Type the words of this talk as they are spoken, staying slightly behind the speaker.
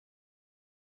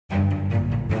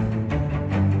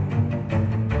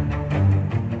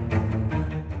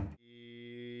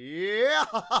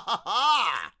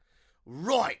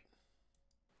Right.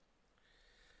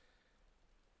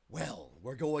 Well,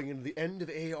 we're going into the end of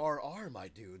ARR, my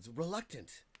dudes.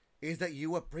 Reluctant. Is that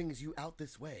you what brings you out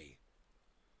this way?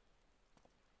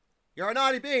 You're a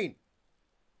naughty bean!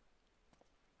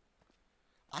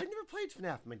 I've never played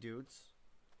FNAF, my dudes.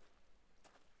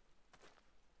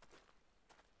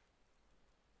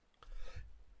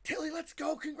 Tilly, let's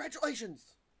go!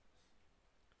 Congratulations!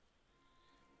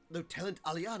 Lieutenant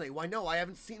Aliane, why no, I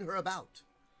haven't seen her about.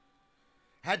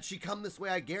 Had she come this way,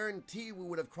 I guarantee we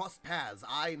would have crossed paths.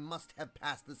 I must have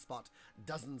passed this spot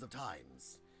dozens of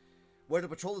times. Where to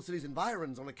patrol the city's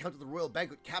environs on account of the royal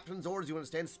banquet captain's orders, you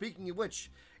understand? Speaking of which,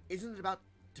 isn't it about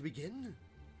to begin?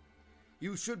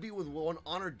 You should be with one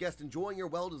honored guest enjoying your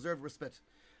well-deserved respite.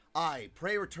 I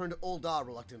pray return to Ul'dah,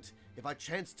 Reluctant. If I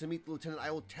chance to meet the lieutenant,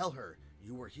 I will tell her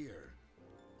you were here.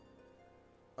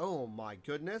 Oh my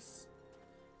goodness.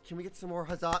 Can we get some more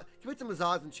huzzah? Can we get some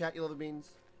huzzahs in chat, you love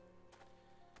beans?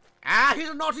 Ah, he's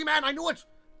a naughty man, I knew it!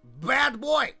 Bad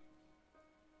boy!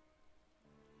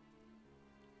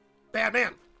 Bad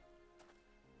man!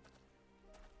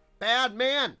 Bad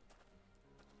man!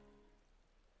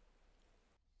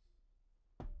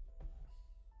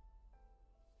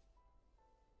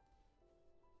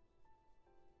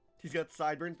 He's got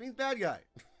sideburns, means bad guy.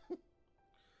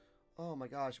 Oh my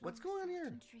gosh, what's going on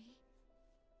here?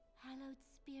 Hallowed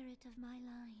spirit of my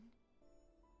line.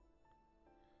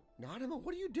 Nanima,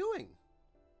 what are you doing?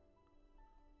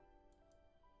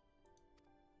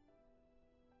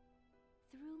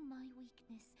 Through my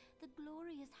weakness, the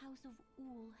glorious house of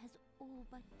Ul has all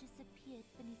but disappeared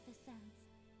beneath the sands.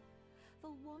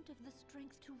 For want of the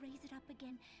strength to raise it up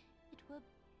again, it were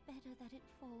better that it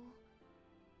fall.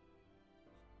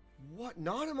 What?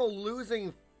 Nanima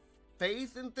losing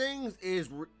faith in things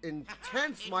is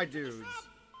intense, my dudes.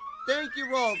 Thank you,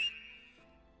 Rolf.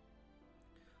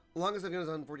 Long as I've been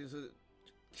unfortunate.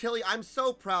 Tilly, I'm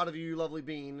so proud of you, you lovely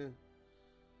bean.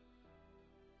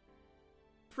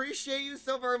 Appreciate you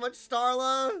so very much,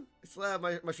 Starla. I still have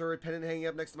my shoulder pendant hanging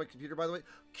up next to my computer, by the way.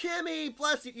 Kimmy,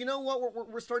 bless you. You know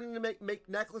what? We're starting to make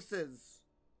necklaces.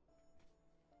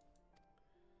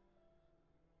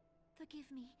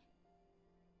 Forgive me,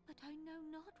 but I know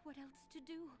not what else to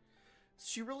do.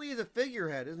 She really is a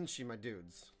figurehead, isn't she, my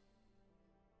dudes?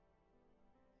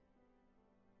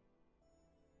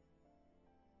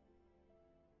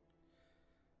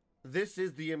 This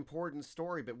is the important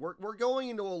story, but we're going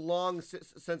into a long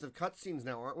sense of cutscenes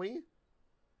now, aren't we?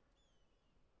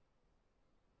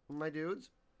 My dudes?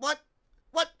 What?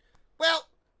 Well,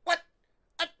 what?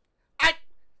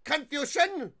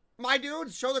 Confusion? My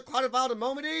dudes, show the clouded vial to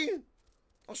Momody.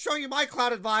 I'll show you my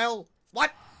clouded vial.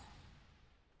 What?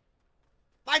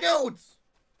 My dudes!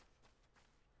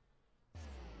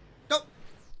 Don't...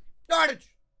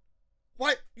 Nardage!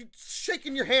 What? You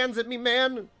shaking your hands at me,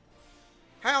 man?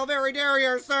 How very dare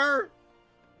you, sir?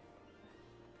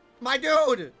 My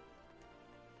dude!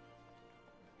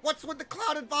 What's with the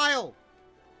clouded vial?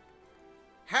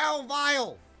 How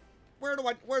vile? Where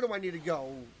do I need to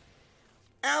go?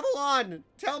 Avalon,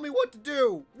 tell me what to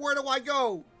do. Where do I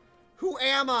go? Who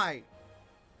am I?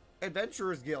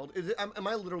 Adventurers Guild. Is it? Am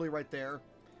I literally right there?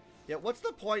 Yeah. What's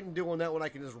the point in doing that when I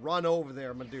can just run over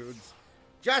there, my dudes?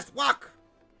 Just walk.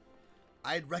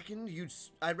 I'd reckon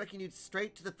you'd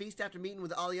straight to the feast after meeting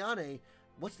with Aliane.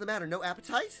 What's the matter? No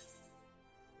appetite?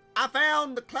 I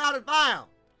found the clouded vial.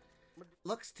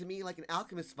 Looks to me like an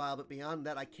alchemist's vial, but beyond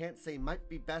that, I can't say. Might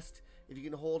be best if you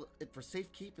can hold it for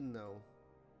safekeeping, though.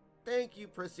 Thank you,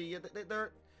 Prissy.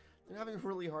 They're having a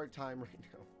really hard time right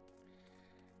now.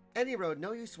 Any road,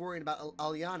 no use worrying about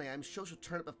Aliane. I'm sure she'll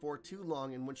turn up before too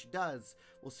long, and when she does,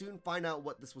 we'll soon find out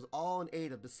what this was all in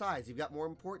aid of. Besides, you've got more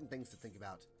important things to think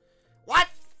about. What?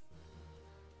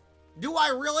 Do I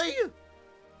really?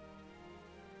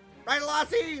 Right,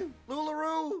 Lassie?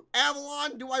 Lularu?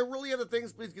 Avalon? Do I really have the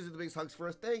things? Please give me the biggest hugs for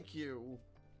us. Thank you.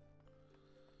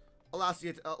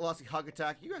 Lassie Hug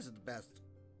Attack. You guys are the best.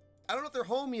 I don't know if they're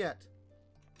home yet.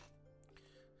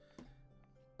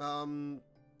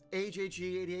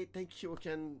 HHE88, thank you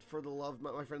again for the love,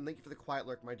 my friend. Thank you for the quiet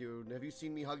lurk, my dude. Have you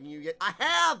seen me hugging you yet? I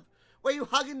have! Wait, you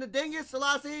hugging the dingus,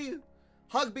 Lassie?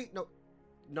 Hug beat. No.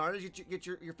 Narda, get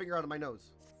your finger out of my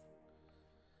nose.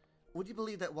 Would you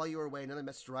believe that while you were away, another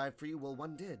message arrived for you? Well,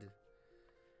 one did.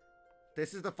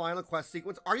 This is the final quest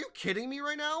sequence. Are you kidding me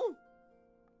right now?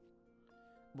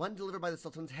 One delivered by the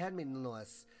Sultan's handmaiden, no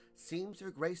less. Seems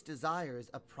her grace desires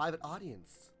a private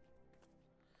audience.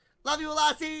 Love you,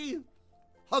 Lassie!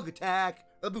 Hug attack!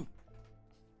 Aboo!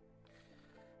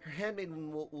 Her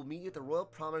handmaiden will meet you at the royal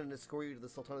promenade and escort you to the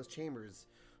Sultana's chambers.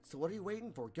 So what are you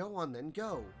waiting for? Go on then,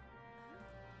 go.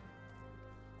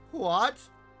 What?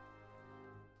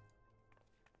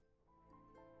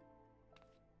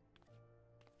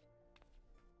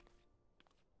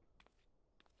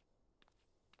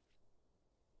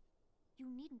 You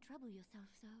needn't trouble yourself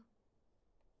so.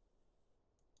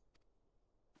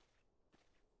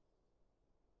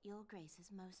 Your Grace is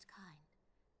most kind,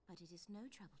 but it is no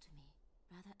trouble to me,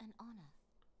 rather an honor.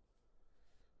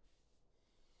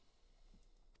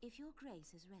 If your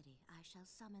Grace is ready, I shall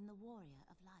summon the Warrior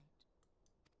of Light.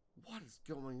 What is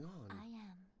going on? I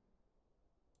am.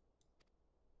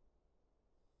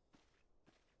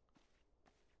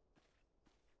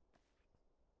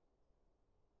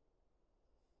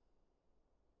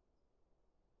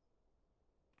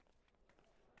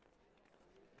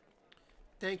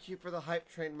 Thank you for the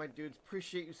hype train, my dudes.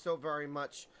 Appreciate you so very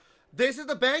much. This is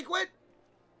the banquet?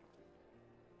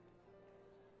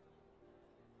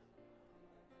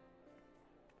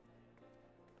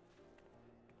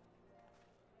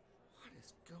 What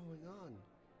is going on?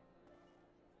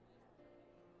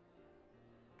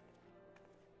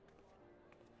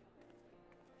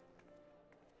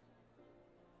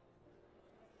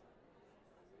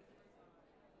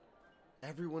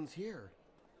 Everyone's here.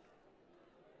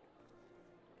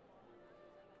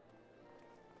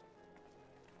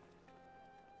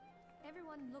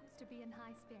 Everyone looks to be in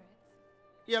high spirits.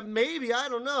 Yeah, maybe. I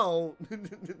don't know.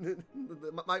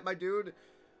 my dude.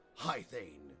 Hi,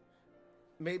 Thane.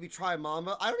 Maybe try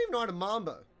Mamba. I don't even know how to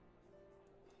Mamba.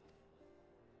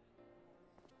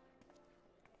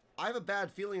 I have a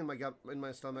bad feeling in my gut, in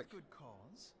my stomach. Good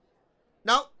cause.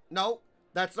 No, no.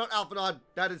 That's not Alphanod.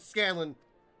 That is Scanlan.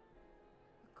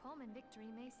 A common victory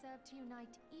may serve to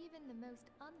unite even the most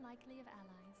unlikely of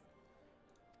allies.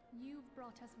 You've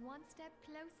brought us one step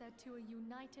closer to a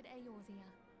united Eorzean.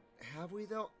 Have we,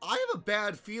 though? I have a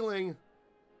bad feeling.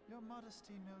 Your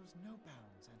modesty knows no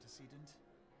bounds, antecedent.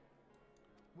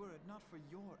 Were it not for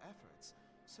your efforts,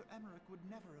 Sir Emmerich would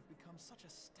never have become such a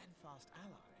steadfast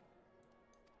ally.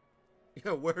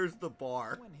 Yeah, where's the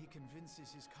bar? When he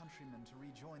convinces his countrymen to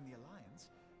rejoin the Alliance,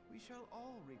 we shall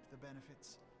all reap the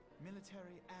benefits,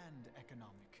 military and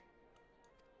economic.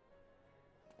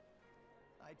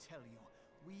 I tell you,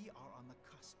 we are on the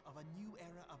cusp of a new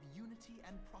era of unity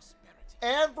and prosperity.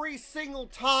 Every single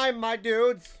time, my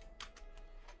dudes,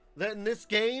 that in this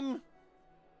game,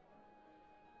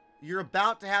 you're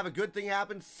about to have a good thing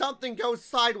happen, something goes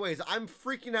sideways. I'm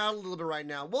freaking out a little bit right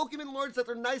now. Welcome in, Lord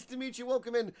Sether. Nice to meet you.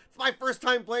 Welcome in. It's my first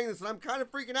time playing this, and I'm kind of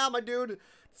freaking out, my dude.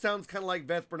 Sounds kind of like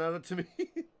Beth Bernetta to me.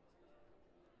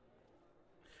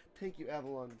 Thank you,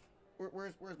 Avalon.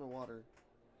 Where's my water?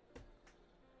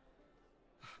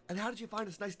 And how did you find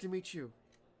us? Nice to meet you.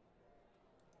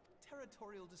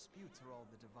 Territorial disputes are all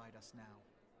that divide us now.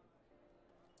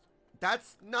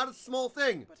 That's not a small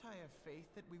thing. But I have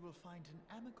faith that we will find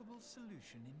an amicable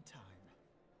solution in time.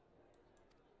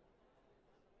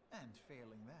 And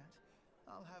failing that,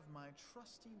 I'll have my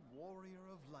trusty Warrior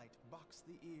of Light box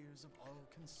the ears of all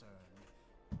concerned.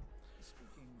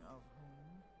 Speaking of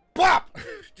whom... Bop!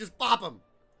 Just bop him.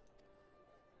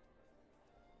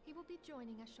 He will be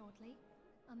joining us shortly.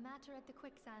 A matter at the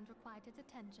quicksand required his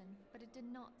attention, but it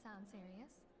did not sound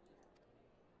serious.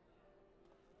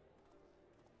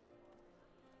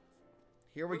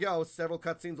 Here we go. Several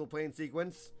cutscenes will play in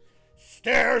sequence.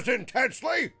 Stares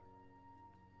intensely.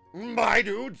 My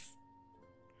dudes.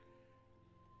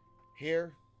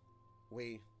 Here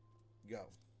we go.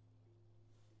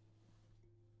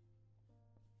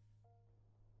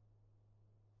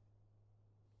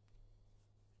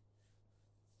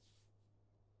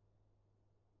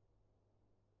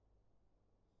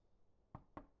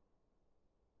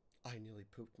 I nearly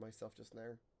pooped myself just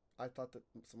there. I thought that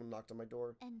someone knocked on my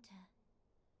door. Enter.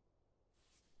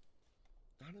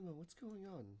 I don't know what's going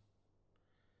on.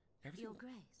 Your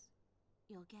Grace,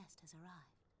 your guest has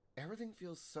arrived. Everything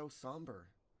feels so somber.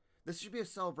 This should be a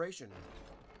celebration.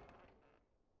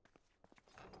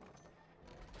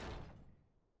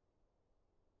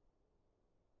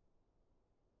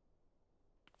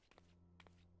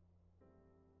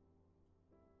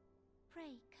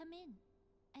 Pray, come in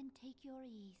and take your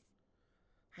ease.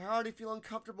 I already feel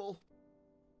uncomfortable.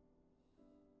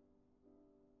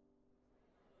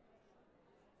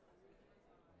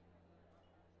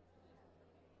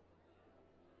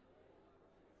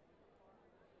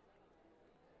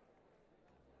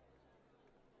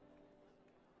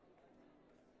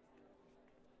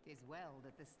 Tis well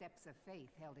that the steps of faith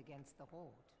held against the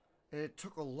horde. And it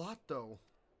took a lot, though.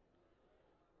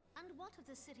 And what of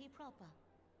the city proper?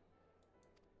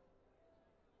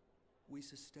 We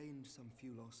sustained some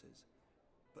few losses,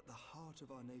 but the heart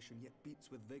of our nation yet beats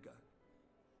with vigor.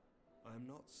 I am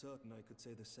not certain I could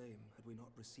say the same had we not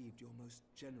received your most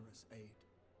generous aid.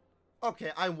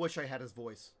 Okay, I wish I had his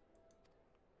voice.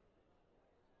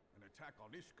 An attack on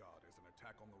Ishgard is an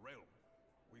attack on the realm.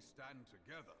 We stand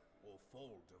together or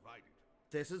fall divided.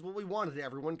 This is what we wanted,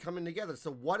 everyone coming together.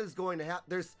 So what is going to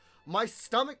happen? My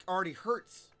stomach already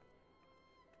hurts.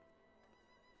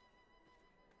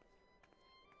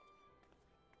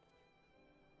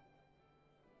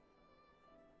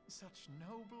 Such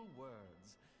noble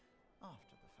words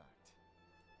after the fact.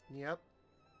 Yep.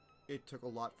 It took a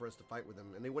lot for us to fight with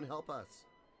them, and they wouldn't help us.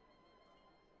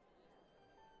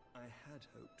 I had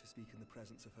hoped to speak in the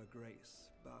presence of her grace,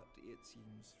 but it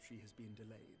seems she has been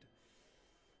delayed.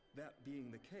 That being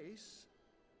the case,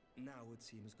 now would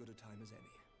seem as good a time as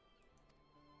any.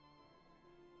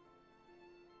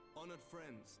 Honored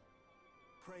friends,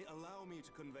 pray allow me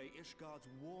to convey Ishgard's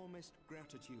warmest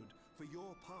gratitude for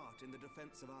your part in the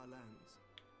defense of our lands.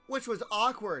 Which was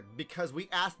awkward, because we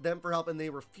asked them for help and they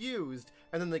refused,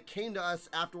 and then they came to us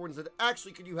afterwards and said,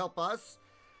 actually, could you help us?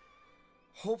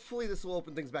 Hopefully this will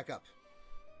open things back up.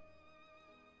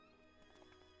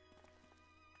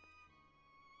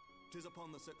 Tis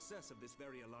upon the success of this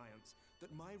very alliance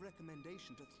that my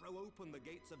recommendation to throw open the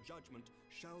gates of judgment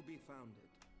shall be founded.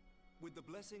 With the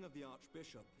blessing of the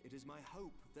Archbishop, it is my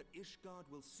hope that Ishgard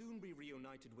will soon be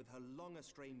reunited with her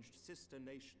long-estranged sister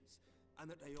nations, and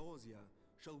that Eorzean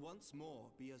shall once more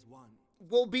be as one.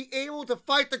 We'll be able to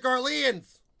fight the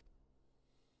Garleans!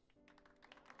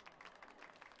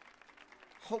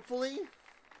 Hopefully.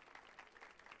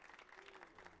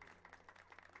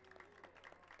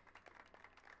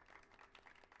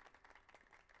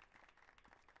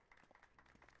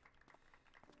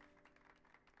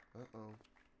 Uh-oh.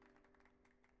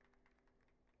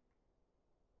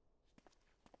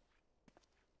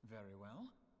 Very well.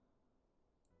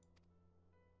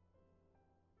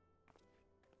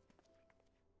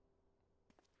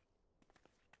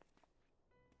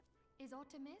 Is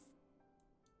aught amiss?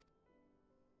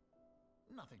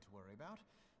 Nothing to worry about.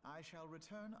 I shall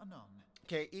return anon.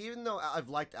 Okay, even though I've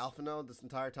liked Alphino this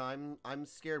entire time, I'm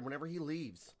scared whenever he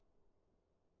leaves.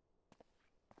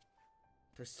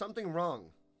 There's something wrong.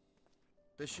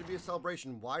 This should be a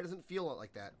celebration. Why doesn't it feel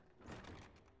like that?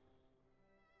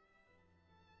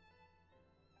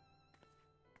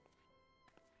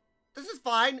 This is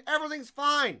fine. Everything's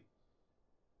fine.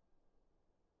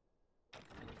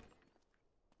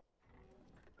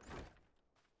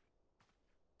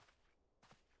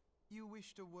 You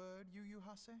wished a word,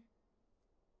 Yuyuhase?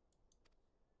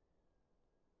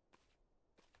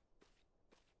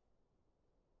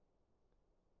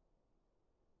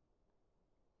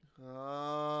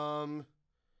 I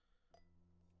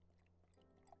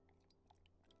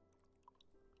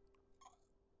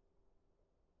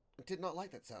did not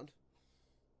like that sound.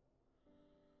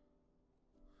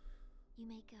 You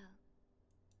may go,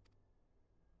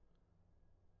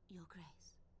 Your Grace.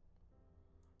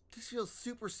 This feels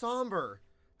super somber.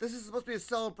 This is supposed to be a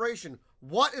celebration.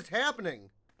 What is happening?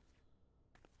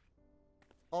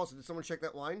 Also, did someone check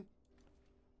that wine?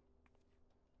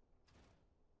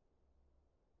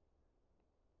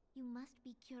 You must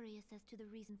be curious as to the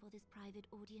reason for this private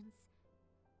audience.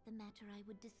 The matter I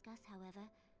would discuss, however,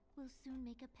 will soon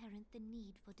make apparent the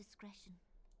need for discretion.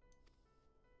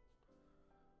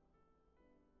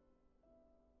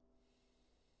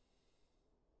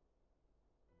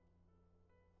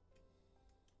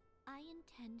 I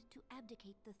intend to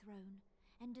abdicate the throne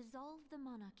and dissolve the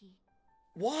monarchy.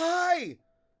 Why?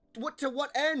 To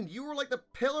what end? You were like the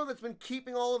pillar that's been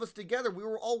keeping all of us together. We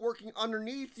were all working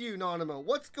underneath you, Nanamo.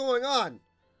 What's going on?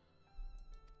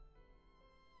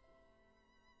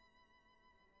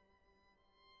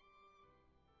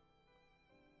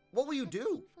 What will you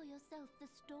do? See for yourself the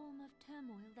storm of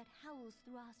turmoil that howls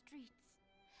through our streets.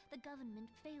 The government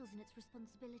fails in its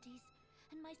responsibilities,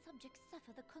 and my subjects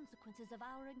suffer the consequences of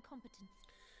our incompetence.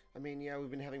 I mean, yeah,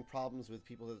 we've been having problems with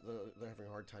people that are having a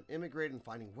hard time immigrating and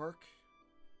finding work.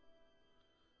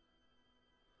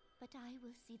 But I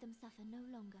will see them suffer no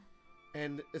longer.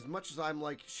 And as much as I'm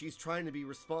like, she's trying to be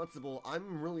responsible,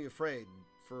 I'm really afraid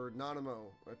for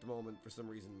Nanamo at the moment for some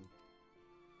reason.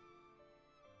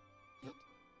 Yet,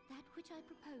 that which I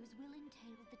propose will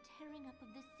entail the tearing up of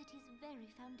this city's very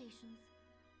foundations.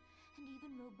 And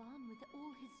even Roban, with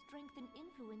all his strength and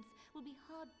influence, will be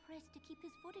hard-pressed to keep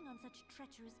his footing on such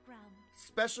treacherous ground.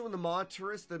 Especially when the mod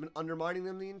tourists that have been undermining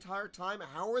them the entire time.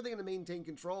 How are they going to maintain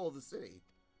control of the city?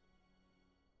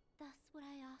 Thus would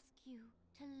I ask you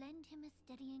to lend him a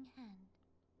steadying hand.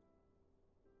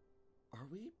 Are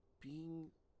we being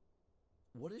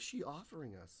What is she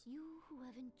offering us? You who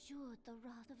have endured the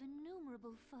wrath of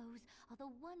innumerable foes are the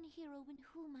one hero in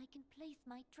whom I can place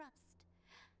my trust.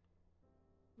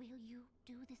 Will you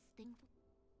do this thing for...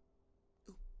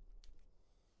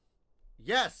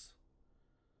 Yes!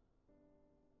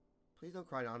 Please don't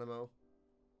cry, Nanamo.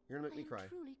 You're gonna make me cry. I am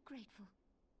truly grateful.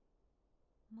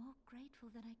 More grateful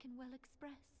than I can well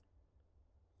express.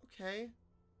 Okay.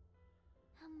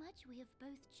 How much we have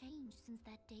both changed since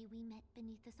that day we met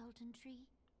beneath the Sultan tree.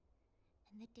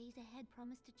 And the days ahead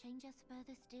promise to change us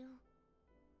further still.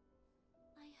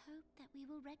 I hope that we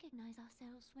will recognize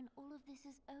ourselves when all of this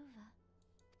is over.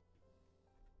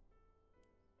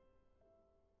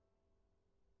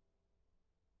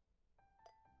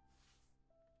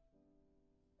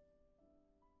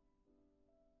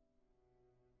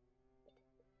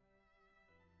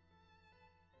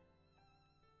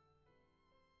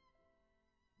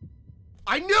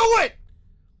 I knew it!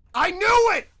 I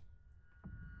knew it!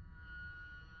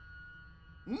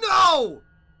 No!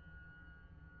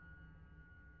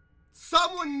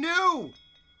 Someone knew!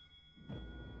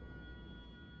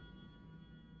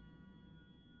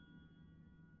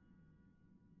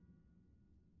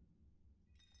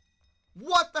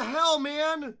 What the hell,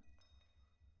 man?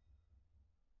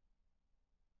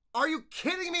 Are you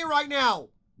kidding me right now?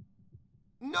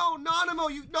 No, Nanamo,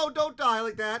 no, don't die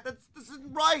like that. This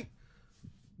isn't right.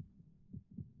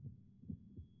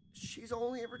 She's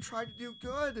only ever tried to do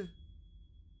good.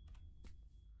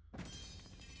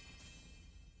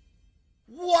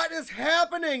 What is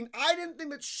happening? I didn't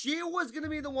think that she was going to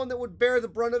be the one that would bear the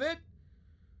brunt of it.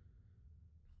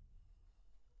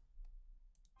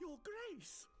 Your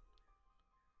Grace.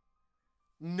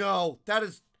 No,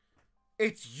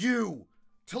 it's you.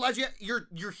 Telegia,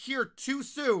 you're here too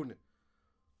soon.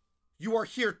 You are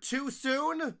here too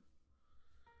soon.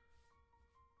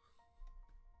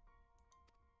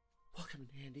 Welcome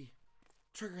in, Andy.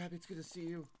 Trigger Happy, it's good to see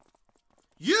you.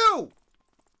 You!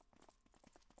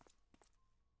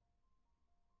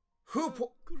 Who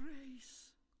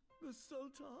Grace, the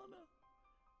Sultana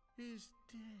is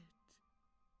dead.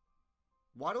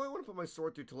 Why do I want to put my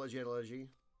sword through Telegia?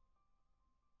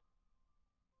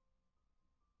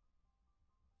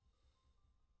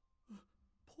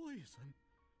 Poison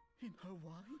in her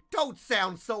wine? Don't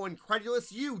sound so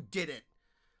incredulous. You did it.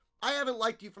 I haven't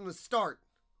liked you from the start.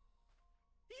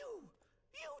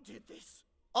 You did this.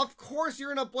 Of course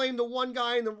you're gonna blame the one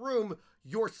guy in the room.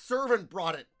 Your servant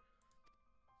brought it.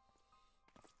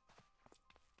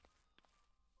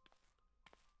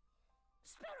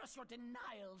 Spare us your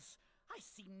denials. I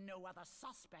see no other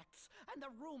suspects, and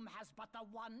the room has but the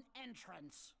one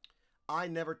entrance. I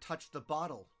never touched the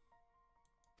bottle.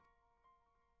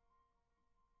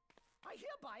 I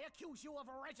hereby accuse you of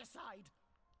regicide.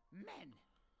 Men,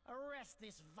 arrest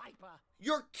this viper.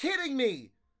 You're kidding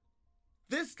me!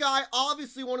 This guy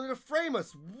obviously wanted to frame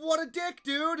us. What a dick,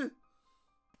 dude!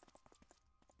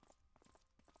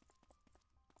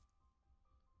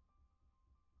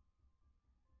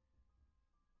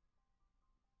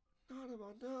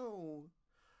 Nanamo, no.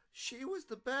 She was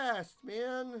the best,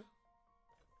 man.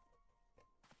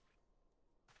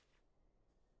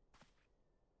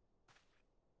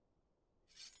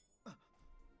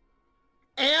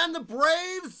 And the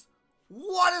Braves?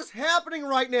 What is happening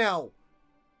right now?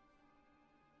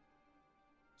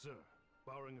 Sir,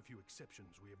 barring a few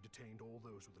exceptions, we have detained all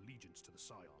those with allegiance to the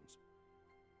Scions.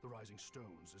 The Rising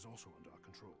Stones is also under our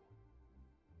control.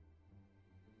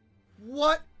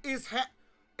 What is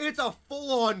It's a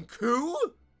full-on coup?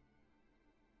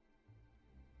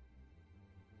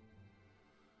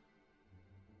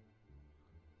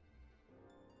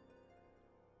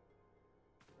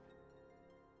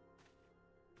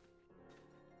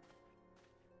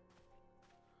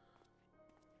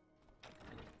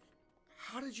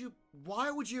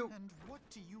 Why would you? And what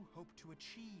do you hope to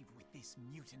achieve with this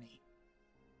mutiny?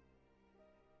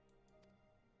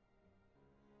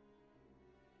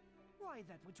 Why,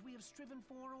 that which we have striven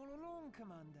for all along,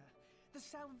 Commander. The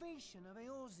salvation of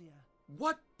Eorzean.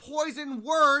 What poison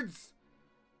words?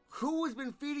 Who has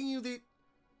been feeding you the...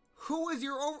 Who is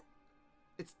your over...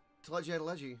 It's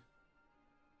Telegia.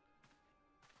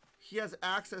 He has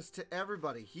access to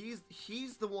everybody.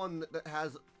 He's the one that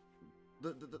has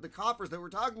the coffers that we're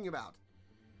talking about.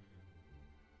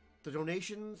 The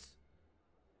donations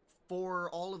for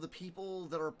all of the people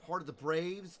that are part of the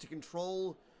Braves to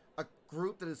control a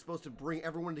group that is supposed to bring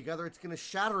everyone together. It's going to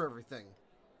shatter everything.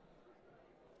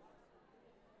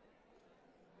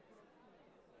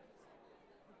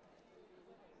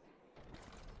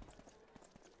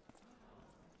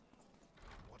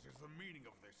 What is the meaning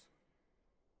of this?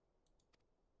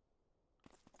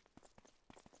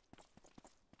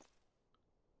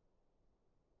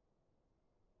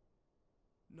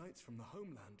 knights from the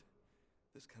homeland.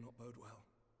 This cannot bode well.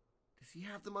 Does he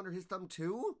have them under his thumb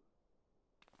too?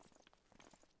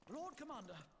 Lord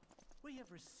Commander, we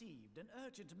have received an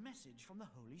urgent message from the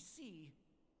Holy See.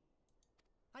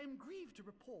 I am grieved to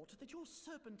report that your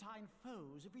serpentine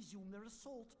foes have resumed their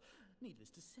assault. Needless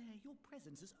to say, your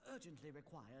presence is urgently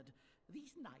required.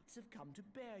 These knights have come to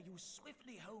bear you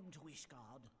swiftly home to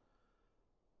Ishgard.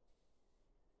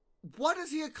 What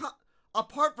is he,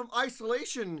 apart from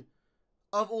isolation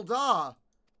of Ul'dah,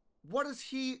 what is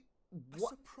he...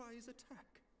 What? A surprise attack.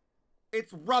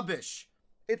 It's rubbish.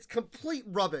 It's complete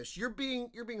rubbish. You're being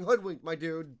hoodwinked, my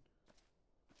dude.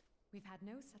 We've had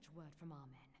no such word from our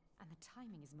men, and the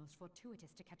timing is most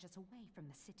fortuitous to catch us away from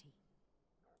the city.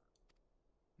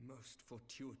 Most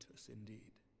fortuitous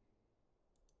indeed.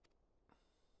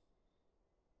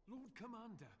 Lord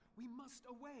Commander, we must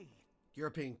away. You're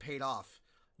being paid off.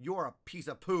 You're a piece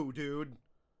of poo, dude.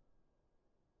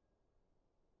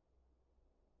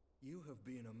 You have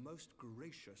been a most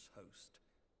gracious host.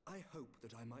 I hope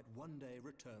that I might one day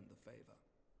return the favor.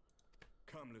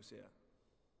 Come, Lucia.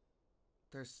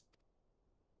 There's...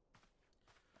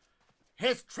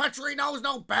 His treachery knows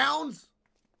no bounds?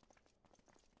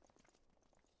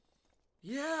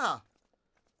 Yeah.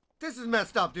 This is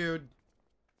messed up, dude.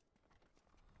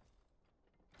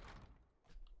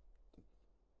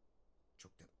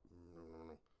 Choke that.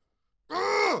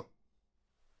 Ugh!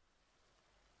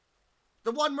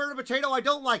 The one murder potato I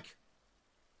don't like.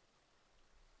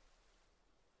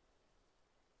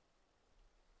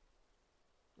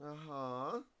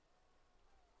 Uh-huh.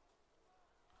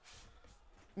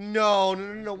 No.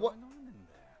 What?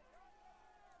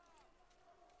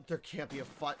 There can't be a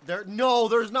fight. No,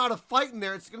 there's not a fight in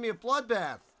there. It's gonna be a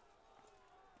bloodbath.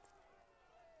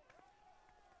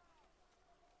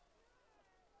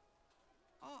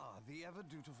 Ah, the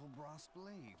ever-dutiful brass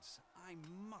blades. I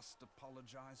must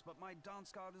apologize, but my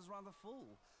dance card is rather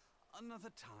full.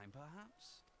 Another time,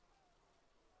 perhaps?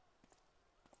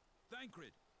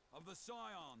 Thancred, of the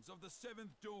Scions of the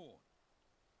Seventh Dawn.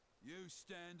 You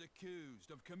stand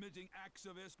accused of committing acts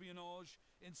of espionage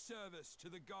in service to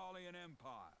the Garlean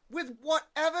Empire. With what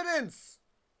evidence?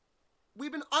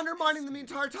 We've been undermining them the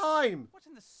entire time. What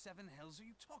in the seven hells are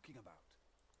you talking about?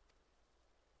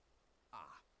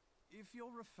 Ah, if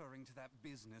you're referring to that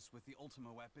business with the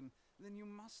Ultima weapon, then you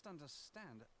must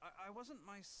understand, I wasn't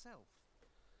myself.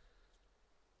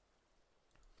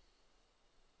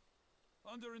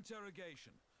 Under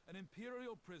interrogation, an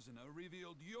Imperial prisoner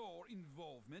revealed your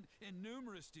involvement in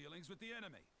numerous dealings with the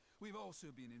enemy. We've also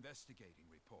been investigating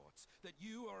reports that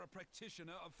you are a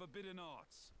practitioner of forbidden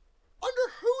arts.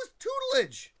 Under whose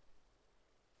tutelage?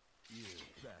 You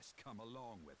best come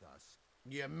along with us.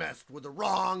 You messed with the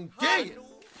wrong date.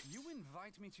 You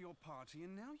invite me to your party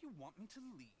and now you want me to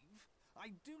leave?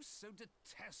 I do so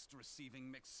detest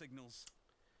receiving mixed signals.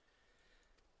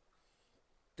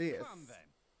 This. Come then.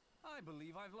 I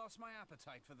believe I've lost my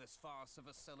appetite for this farce of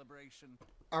a celebration.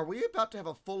 Are we about to have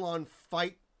a full-on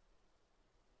fight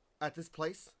at this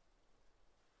place?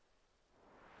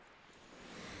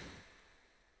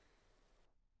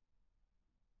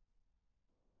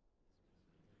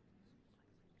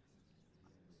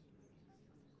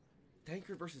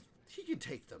 Thancred versus... He can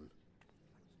take them.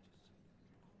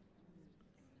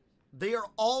 They are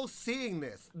all seeing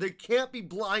this. They can't be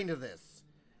blind to this.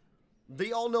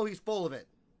 They all know he's full of it.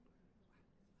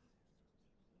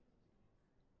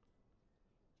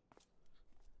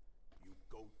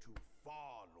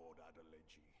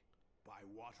 By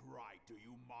what right do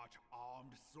you march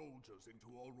armed soldiers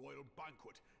into a royal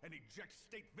banquet and eject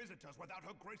state visitors without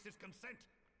her grace's consent?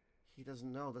 He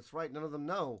doesn't know. That's right. None of them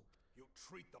know. You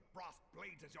treat the brass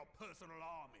blades as your personal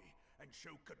army and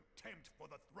show contempt for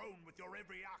the throne with your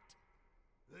every act.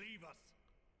 Leave us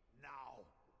now.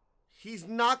 He's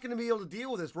not going to be able to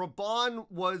deal with this. Raban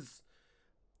was...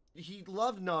 He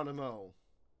loved Nanamo.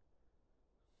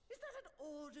 Is that an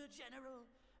order, General?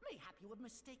 Mayhap you have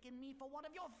mistaken me for one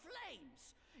of your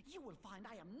flames. You will find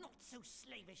I am not so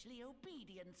slavishly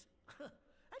obedient.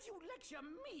 As you lecture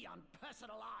me on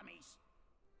personal armies.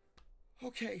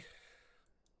 Okay.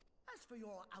 As for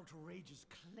your outrageous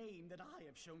claim that I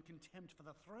have shown contempt for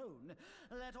the throne,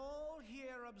 let all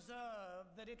here observe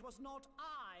that it was not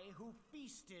I who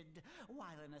feasted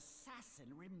while an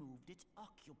assassin removed its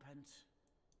occupant.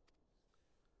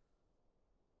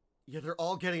 Yeah, they're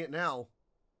all getting it now.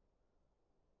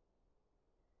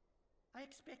 I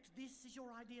expect this is your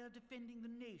idea of defending the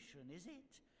nation, is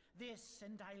it? This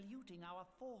and diluting our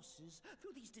forces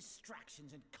through these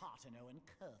distractions in Cartano and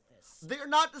Kurthis. They're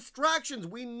not distractions.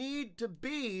 We need to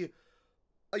be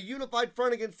a unified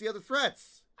front against the other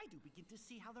threats. I do begin to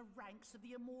see how the ranks of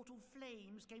the immortal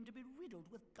flames came to be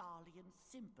riddled with Garlean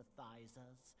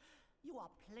sympathizers. You are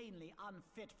plainly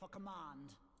unfit for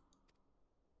command.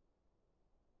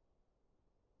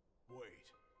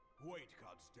 Wait,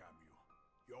 goddamn you.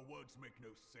 Your words make no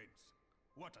sense.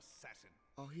 What assassin?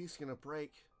 Oh, he's gonna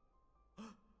break.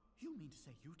 You mean to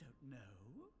say you don't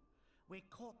know? We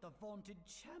caught the vaunted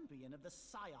champion of the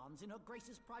Scions in her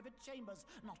Grace's private chambers,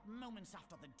 not moments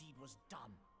after the deed was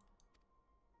done.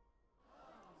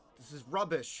 This is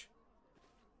rubbish.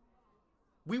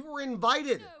 We were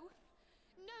invited.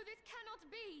 No, this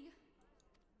cannot be.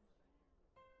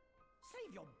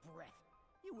 Save your breath.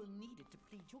 You will need it to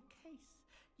plead your case.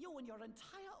 You and your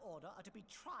entire order are to be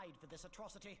tried for this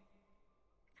atrocity.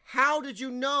 How did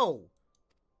you know?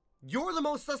 You're the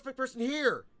most suspect person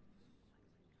here.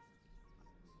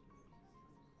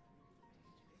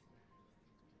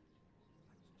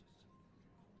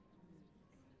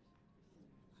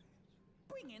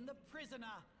 Bring in the prisoner.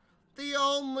 The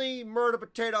only murder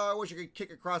potato I wish I could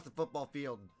kick across the football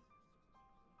field.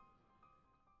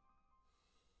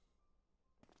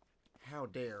 How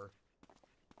dare.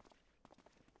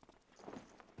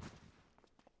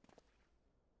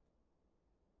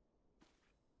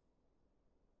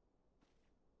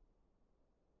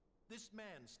 This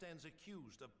man stands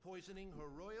accused of poisoning Her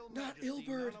Royal Not Majesty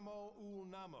Ilberd. Nanamo Ul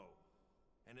Namo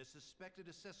and his suspected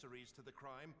accessories to the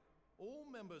crime. All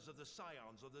members of the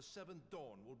Scions of the Seventh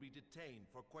Dawn will be detained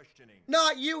for questioning.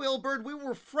 Not you, Ilberd. We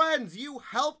were friends. You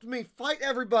helped me fight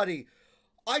everybody.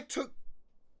 I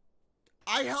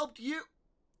helped you.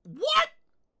 What?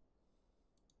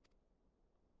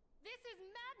 This is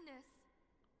madness.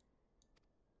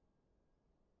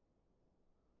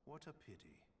 What a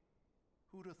pity.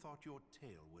 Who'd have thought your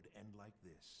tale would end like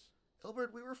this?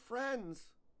 Ilberd, we were friends.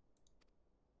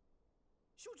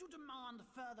 Should you demand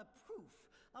further proof,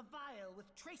 a vial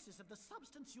with traces of the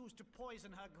substance used to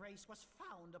poison her grace was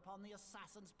found upon the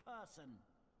assassin's person.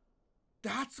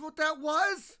 That's what that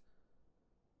was?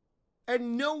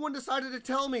 And no one decided to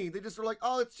tell me. They just were like,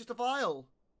 oh, it's just a vial.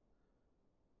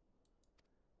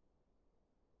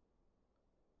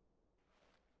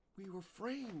 We were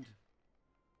framed.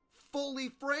 Fully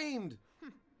framed.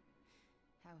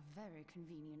 How very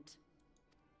convenient.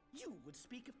 You would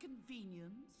speak of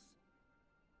convenience?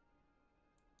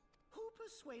 Who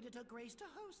persuaded her grace to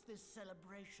host this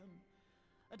celebration?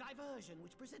 A diversion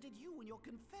which presented you and your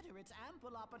confederates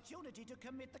ample opportunity to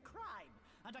commit the crime,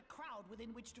 and a crowd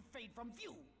within which to fade from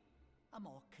view. A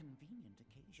more convenient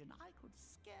occasion I could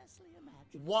scarcely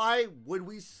imagine. Why would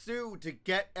we sue to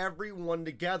get everyone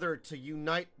together to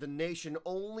unite the nation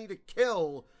only to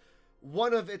kill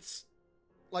one of its,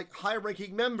 like,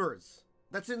 high-ranking members?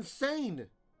 That's insane.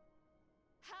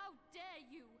 How dare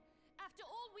you, after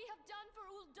all we have done for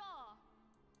Uldar?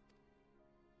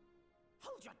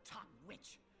 Hold your tongue,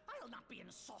 witch! I'll not be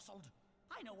ensorcelled.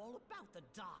 I know all about the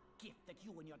dark gift that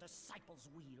you and your disciples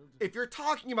wield. If you're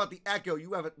talking about the Echo,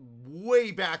 you have it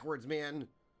way backwards, man.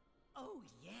 Oh,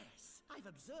 yes. I've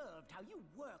observed how you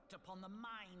worked upon the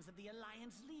minds of the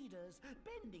Alliance leaders,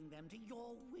 bending them to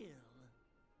your will.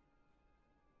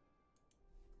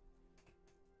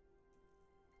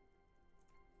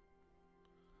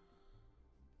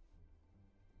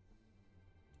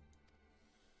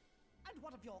 And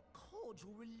what of your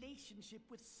cordial relationship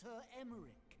with Sir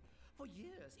Emmerich? For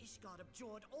years, Ishgard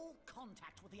abjured all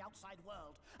contact with the outside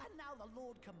world, and now the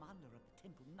Lord Commander of the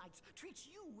Temple Knights treats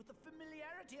you with the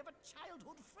familiarity of a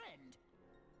childhood friend.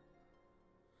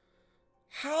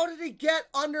 How did he get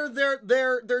under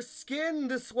their skin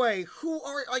this way? Who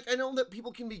are, like, I know that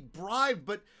people can be bribed,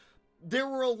 but there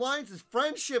were alliances,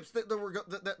 friendships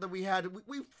that we had.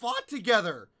 We fought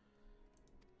together.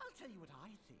 I'll tell you what I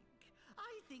think.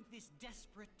 I think this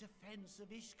desperate defense of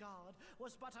Ishgard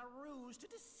was but a ruse to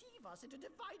deceive us into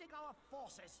dividing our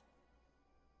forces.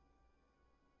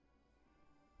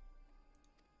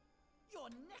 Your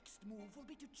next move will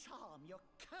be to charm your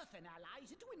Kurthan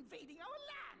allies into invading our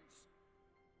lands.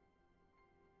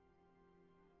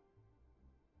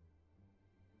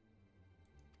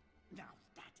 Now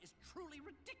that is truly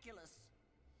ridiculous.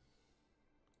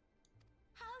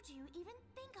 How do you even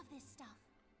think of this stuff?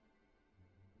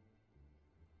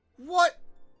 What?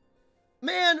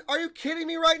 Man, are you kidding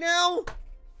me right now?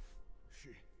 She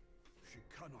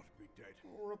cannot be dead.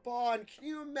 Oh, Raban, can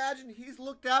you imagine? He's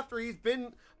looked after. He's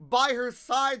been by her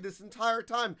side this entire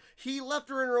time. He left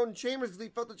her in her own chambers because he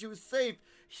felt that she was safe.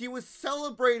 He was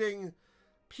celebrating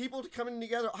people coming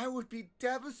together. I would be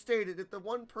devastated if the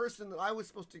one person that I was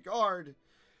supposed to guard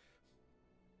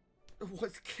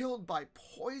was killed by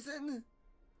poison.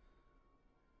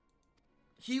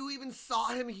 You even saw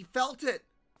him. He felt it.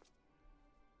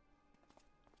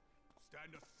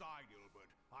 Stand aside,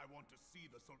 Ilbert. I want to see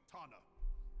the Sultana.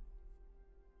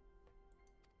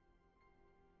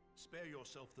 Spare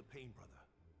yourself the pain, brother.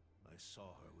 I saw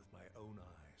her with my own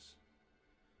eyes.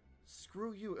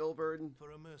 Screw you, Ilbert.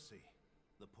 For a mercy,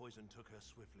 the poison took her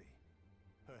swiftly.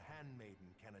 Her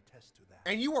handmaiden can attest to that.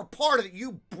 And you were part of it.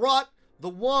 You brought the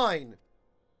wine.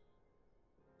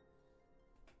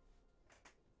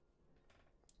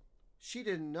 She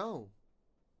didn't know.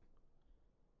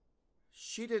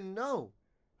 She didn't know.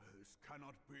 This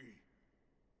cannot be.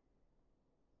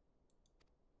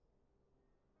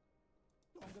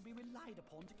 Longer be relied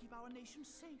upon to keep our nation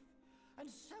safe. And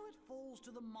so it falls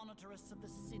to the monitorists of the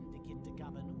Syndicate to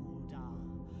govern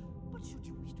Uldar. But should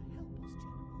you wish to help us,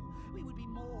 General, we would be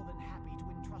more than happy to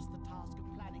entrust the task of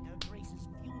planning Her Grace's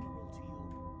funeral to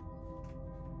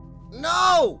you.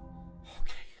 No!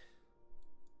 Okay.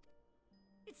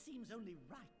 It seems only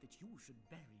right that you should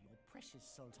bury your precious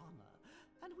Sultana,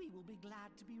 and we will be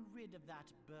glad to be rid of that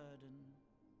burden.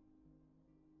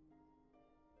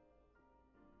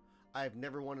 I've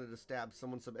never wanted to stab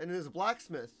someone and it is a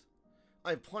blacksmith.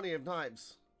 I have plenty of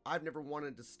knives. I've never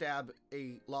wanted to stab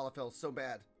a Lalafell so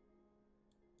bad. Are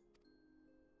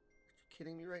you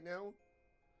kidding me right now?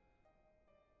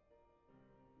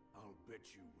 I'll bet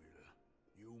you will.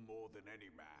 You more than any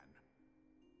man.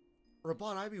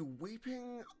 Raban, I be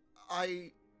weeping?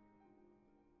 Whatever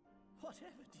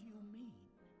do you mean?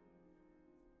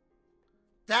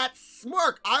 That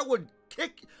smirk! I would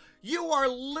kick... You are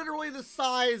literally the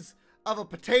size of a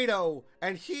potato,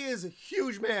 and he is a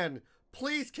huge man.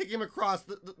 Please kick him across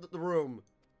the room.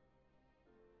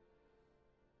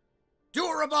 Do it,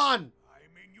 Raban! I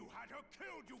mean, you had her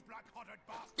killed, you black-hearted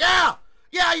bastard! Yeah!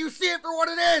 Yeah, you see it for what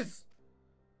it is!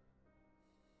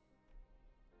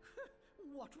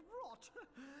 What rot!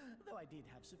 Though I did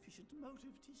have sufficient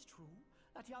motive, 'tis true.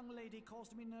 That young lady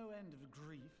caused me no end of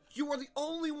grief. You are the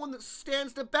only one that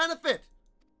stands to benefit!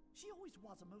 She always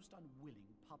was a most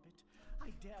unwilling puppet.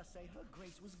 I dare say Her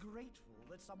Grace was grateful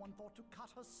that someone thought to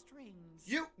cut her strings.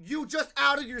 You just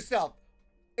outed yourself!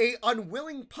 A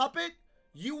unwilling puppet?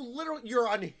 You're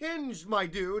unhinged, my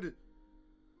dude!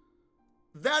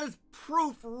 That is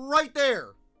proof right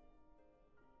there!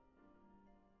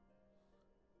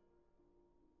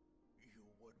 You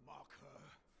would mock her,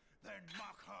 then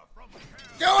mock her from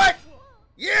hell! Do it!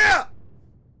 Yeah!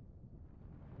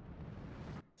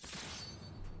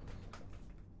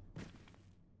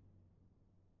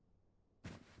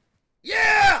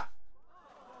 Yeah!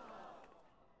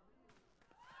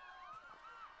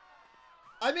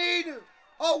 I mean,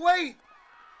 oh wait!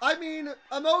 I mean,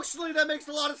 emotionally that makes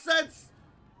a lot of sense.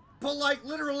 But like,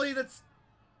 literally, that's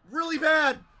really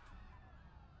bad.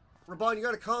 Raban, you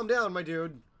gotta calm down, my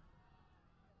dude.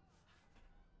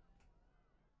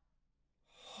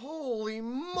 Holy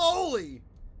moly!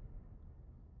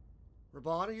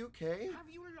 Raban, are you okay? Have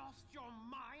you lost your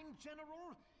mind,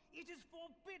 General? It is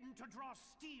forbidden to draw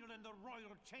steel in the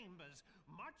royal chambers,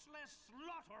 much less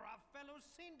slaughter our fellow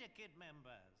syndicate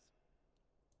members.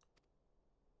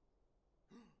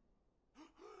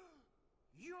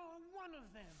 You're one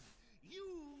of them.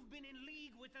 You've been in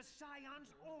league with the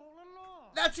Scions all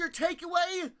along. That's your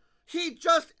takeaway? He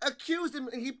just accused him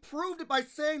and he proved it by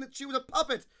saying that she was a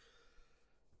puppet.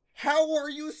 How are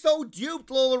you so duped,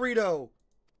 Lolorito?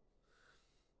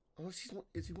 Unless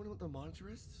is he one of the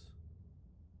monitorists?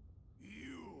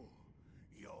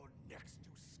 You're next,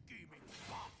 you scheming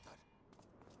bastard.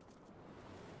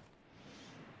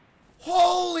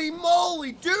 Holy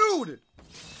moly, dude!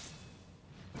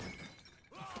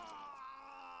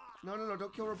 No,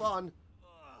 don't kill Raban.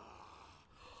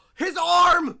 His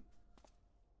arm!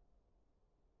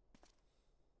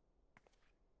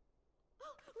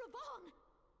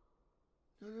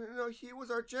 Raban! No, he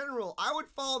was our general. I would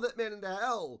follow that man into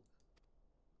hell.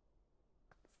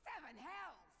 7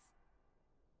 hells!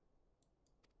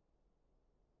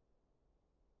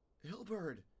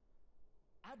 Hilbert.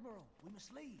 Admiral, we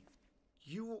must leave.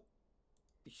 You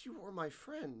were my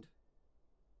friend.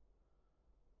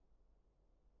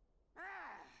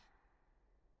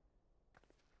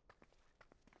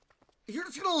 You're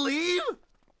just gonna leave?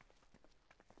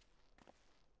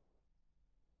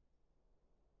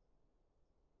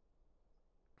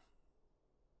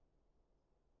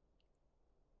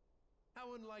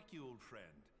 How unlike you, old friend.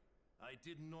 I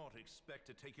did not expect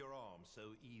to take your arm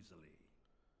so easily.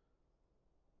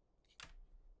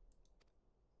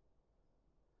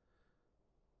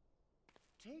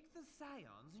 Take the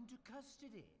Scions into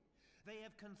custody. They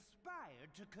have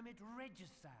conspired to commit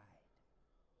regicide.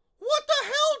 What the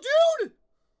hell, dude?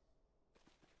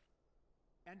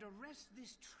 And arrest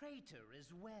this traitor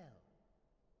as well.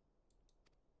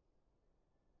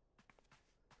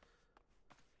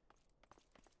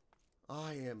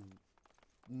 I am...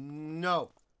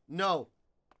 No. No.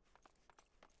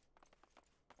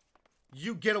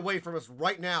 You get away from us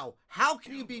right now. How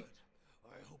can you be...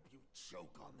 I hope you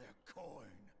choke on their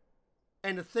coin.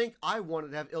 And to think I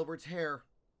wanted to have Ilbert's hair.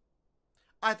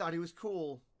 I thought he was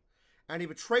cool. And he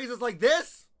betrays us like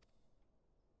this?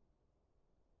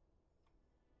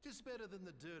 'Tis better than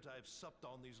the dirt I've supped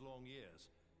on these long years.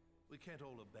 We can't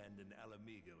all abandon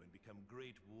Alamigo and become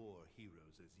great war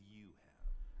heroes as you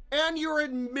have. And you're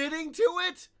admitting to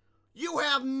it? You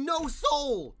have no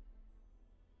soul!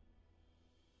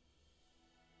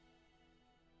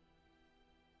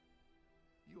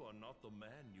 You are not the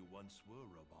man you once were,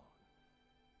 Raban.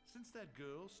 Since that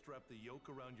girl strapped the yoke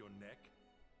around your neck,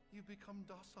 you've become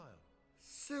docile.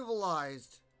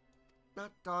 Civilized.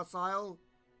 Not docile.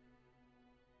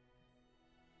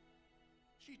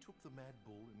 She took the mad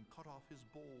bull and cut off his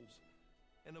balls.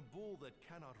 And a bull that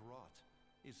cannot rot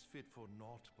is fit for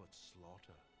naught but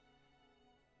slaughter.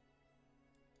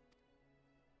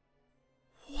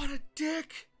 What a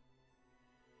dick!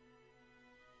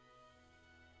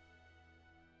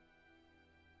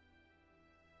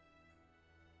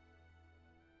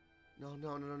 No,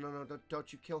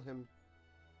 don't you kill him.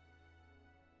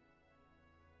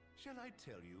 Shall I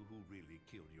tell you who really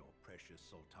killed your precious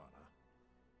Sultana?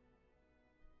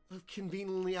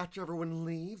 Conveniently after everyone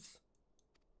leaves?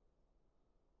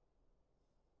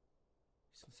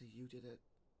 He's gonna say you did it.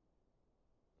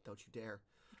 Don't you dare.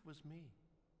 It was me.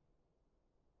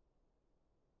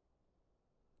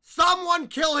 Someone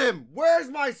kill him! Where's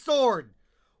my sword?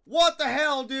 What the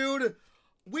hell, dude?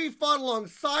 We fought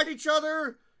alongside each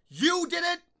other? You did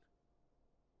it?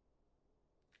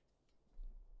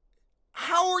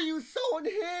 How are you so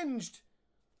unhinged?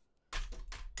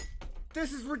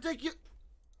 This is ridiculous.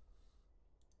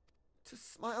 To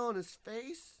smile on his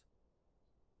face?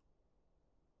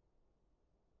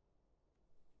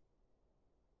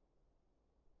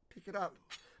 Pick it up.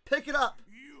 Pick it up!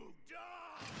 You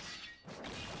die!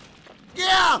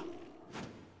 Yeah!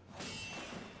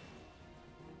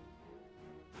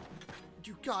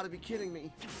 You gotta be kidding me.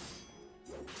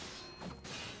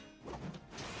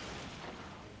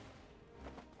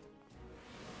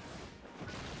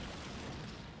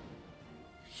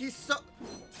 He's so...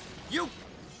 You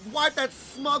wipe that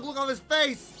smug look on his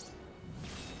face!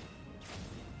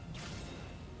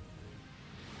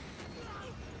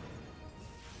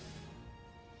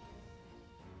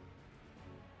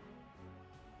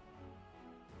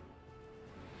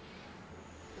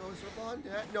 No, is Raban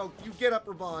dead? No, you get up,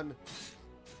 Raban.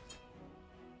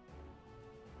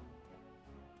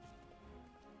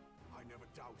 I never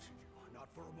doubted you, not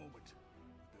for a moment.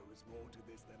 There is more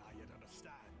to this than I yet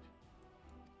understand.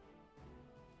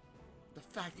 The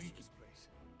fact that Leave this place.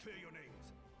 Clear your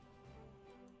names.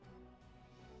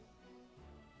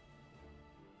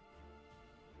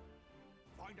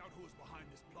 Find out who is behind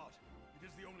this plot. It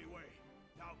is the only way.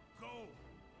 Now go!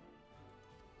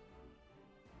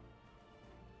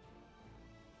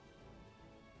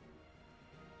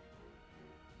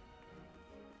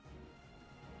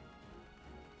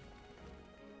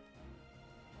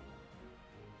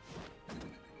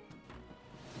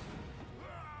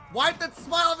 Wipe that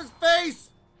smile off his face!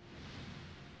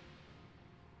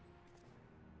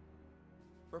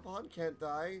 Raban can't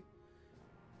die.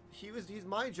 He's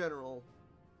my general.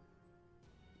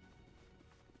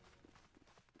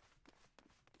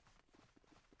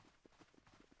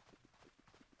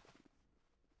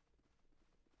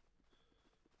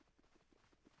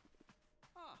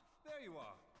 Ah, there you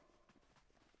are.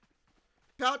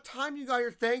 About time you got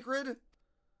your Thancred.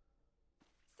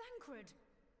 Thancred,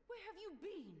 where have you been?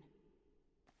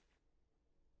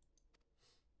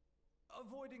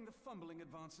 Avoiding the fumbling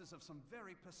advances of some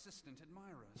very persistent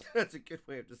admirers. That's a good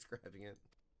way of describing it.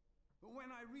 When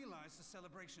I realized the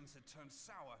celebrations had turned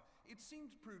sour, it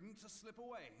seemed prudent to slip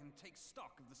away and take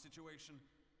stock of the situation.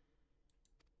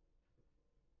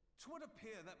 'Twould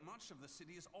appear that much of the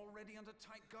city is already under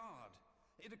tight guard.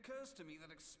 It occurs to me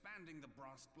that expanding the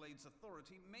Brass Blade's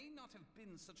authority may not have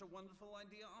been such a wonderful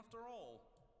idea after all.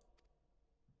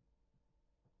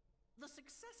 The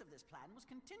success of this plan was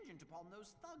contingent upon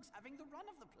those thugs having the run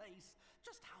of the place.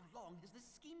 Just how long has this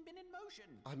scheme been in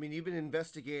motion? I mean, you've been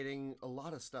investigating a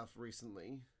lot of stuff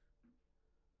recently.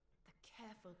 The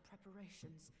careful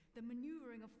preparations, the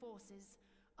maneuvering of forces.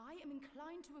 I am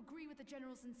inclined to agree with the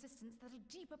General's insistence that a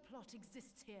deeper plot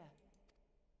exists here.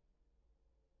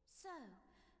 So,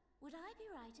 would I be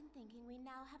right in thinking we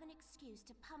now have an excuse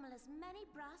to pummel as many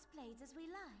brass blades as we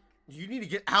like? You need to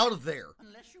get out of there.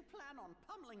 Unless you plan on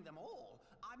pummeling them all,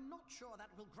 I'm not sure that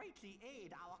will greatly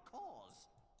aid our cause.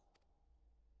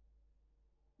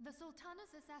 The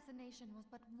Sultana's assassination was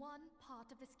but one part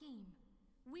of the scheme.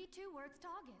 We too were its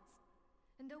targets.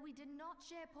 And though we did not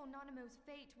share Pornonimo's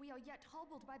fate, we are yet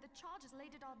hobbled by the charges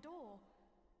laid at our door.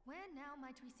 Where now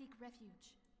might we seek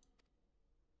refuge?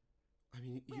 I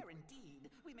mean, where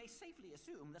indeed we may safely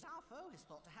assume that our foe is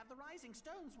thought to have the rising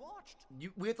stones watched.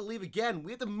 We have to leave again.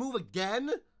 We have to move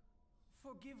again?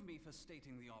 Forgive me for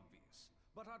stating the obvious,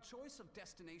 but our choice of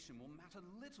destination will matter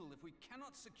little if we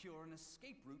cannot secure an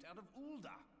escape route out of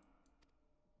Ul'dah.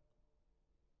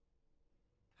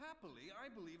 Happily,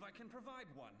 I believe I can provide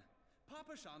one.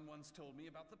 Papa Shan once told me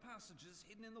about the passages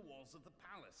hidden in the walls of the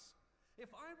palace.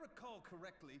 If I recall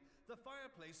correctly, the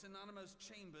fireplace in Animo's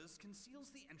chambers conceals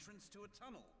the entrance to a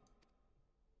tunnel.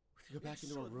 We have to go back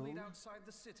into a room? Lead outside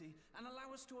the city and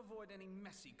allow us to avoid any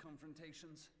messy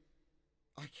confrontations.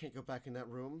 I can't go back in that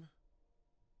room.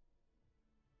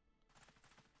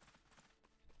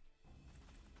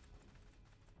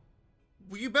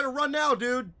 Well, you better run now,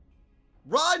 dude.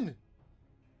 Run!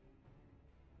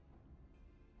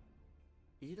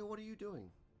 Ida, what are you doing?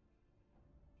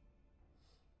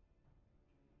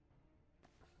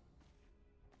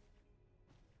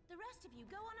 The rest of you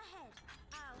go on ahead.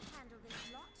 I'll handle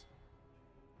this lot.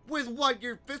 With what?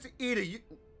 Your fist? Ida, you...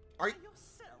 Are you...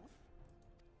 yourself?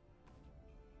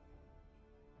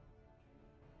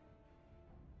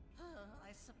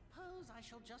 I suppose I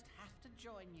shall just have to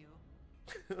join you.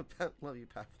 Love you,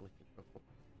 Pathfinder.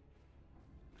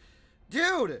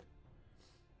 Dude!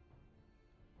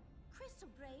 Crystal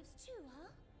Braves too, huh?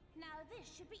 Now this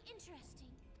should be interesting.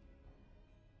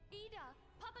 Ida!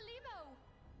 Papalimo!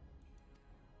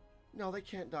 No, they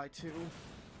can't die too.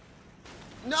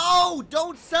 No!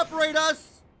 Don't separate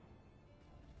us!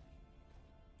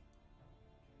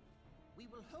 We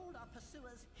will hold our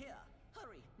pursuers here.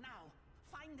 Hurry, now.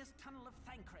 Find this tunnel of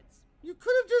Thancreds. You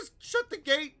could have just shut the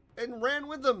gate and ran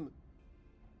with them.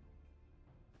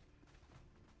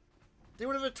 They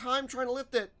would have had time trying to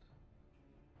lift it.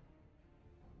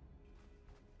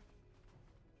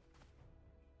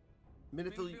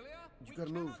 Minifil, you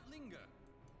gotta move.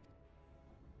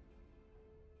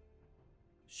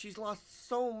 She's lost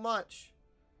so much.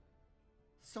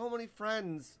 So many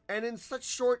friends. And in such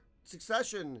short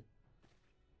succession.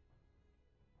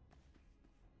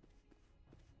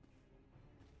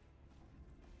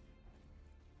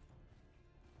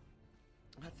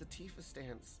 That's the Tifa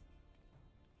stance.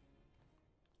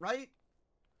 Right?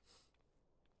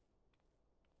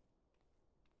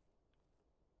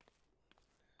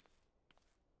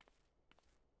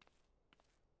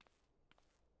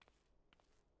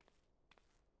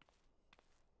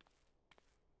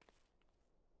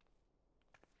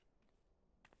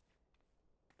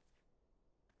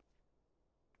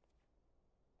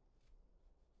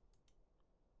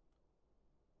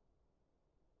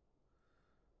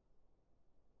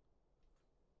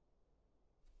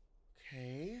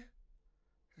 Okay,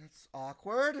 that's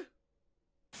awkward.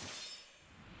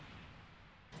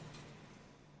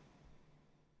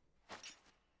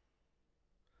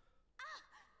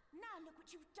 Now look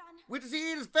what you've done. Wait to see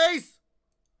Ida's face.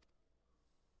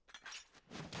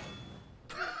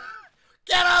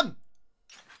 Get him!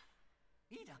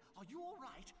 Ida, are you all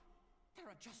right? There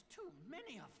are just too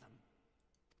many of them.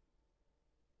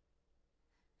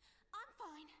 I'm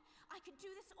fine. I could do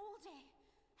this all day.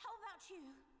 How about you?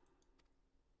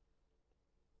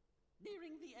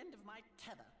 Nearing the end of my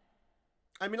tether.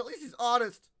 I mean, at least he's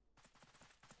honest.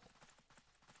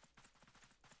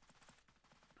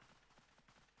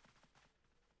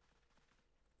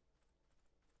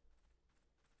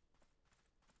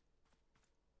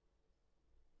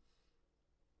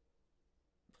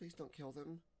 Please don't kill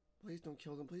them. Please don't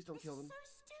kill them. Please don't kill them. This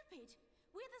is so stupid.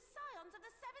 We're the scions of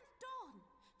the Seventh Dawn.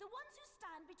 The ones who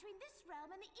stand between this realm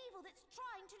and the evil that's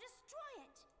trying to destroy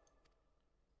it.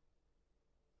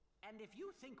 And if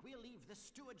you think we'll leave the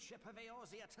stewardship of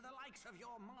Eorzea to the likes of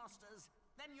your masters,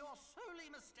 then you're sorely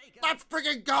mistaken. Let's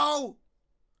friggin' go!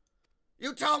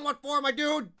 You tell him what for, my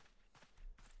dude!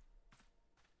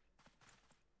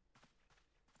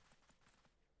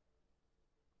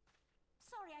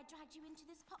 Sorry I dragged you into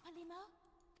this, Papalimo.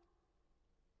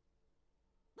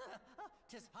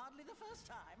 'Tis hardly the first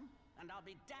time, and I'll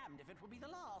be damned if it will be the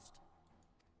last.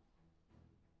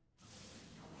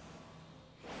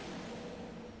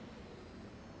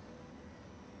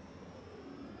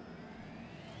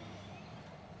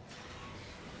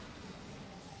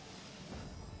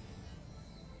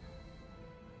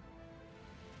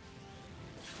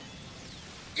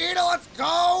 Ida, let's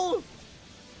go!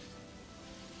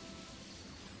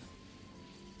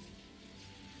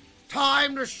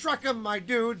 Time to shrek him, my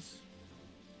dudes.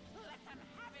 Let them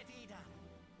have it, Ida.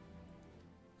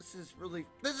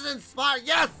 This is inspiring.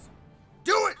 Yes!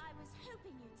 Do it! I was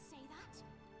hoping you'd say that.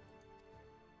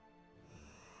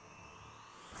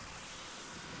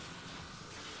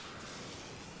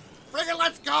 Friggin'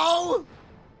 let's go!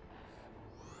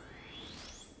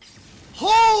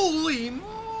 Holy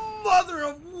mother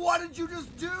of what did you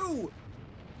just do?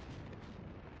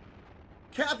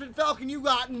 Captain Falcon, you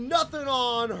got nothing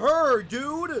on her,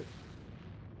 dude!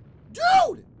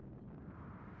 Dude!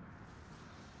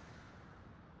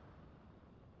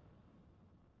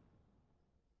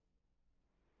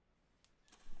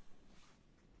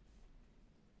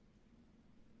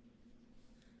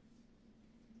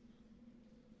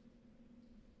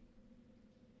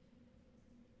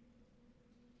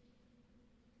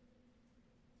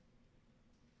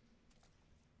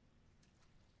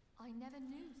 I never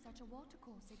knew such a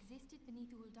watercourse existed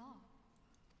beneath Uldar.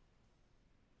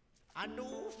 A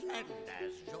new friend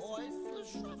has joined the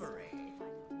shrubbery. If I'm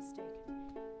not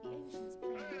mistaken, the ancients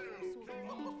plainly foresaw the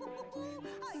need for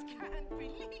I can't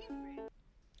believe it.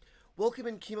 Welcome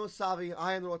in, Kimosabi.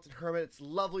 I am the Reluctant Hermit. It's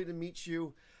lovely to meet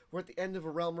you. We're at the end of A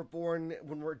Realm Reborn.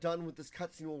 When we're done with this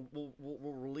cutscene,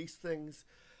 we'll release things.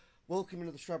 Welcome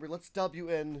into the shrubbery. Let's dub you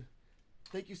in.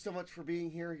 Thank you so much for being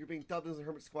here. You're being dubbed as the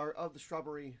Hermit Squire of the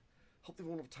Shrubbery. Hope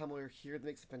everyone will have time while you're here. That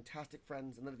makes some fantastic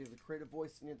friends. And then if you have the creative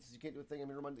voice and you can't do a thing, I'm going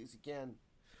to remind you again.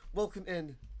 Welcome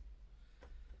in.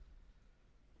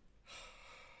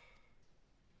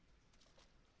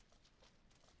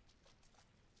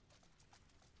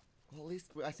 Well, at least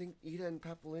I think Ida and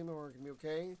Papalima are going to be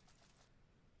okay.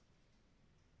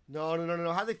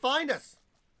 No. How'd they find us?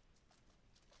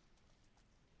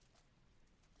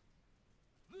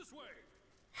 This way.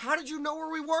 How did you know where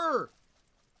we were?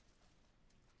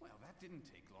 Well, that didn't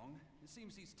take long. It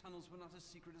seems these tunnels were not as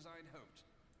secret as I'd hoped.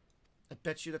 I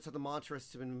bet you that's how the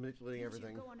Monterists have been manipulating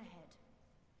everything. Go on ahead.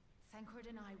 Thancred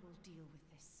and I will deal with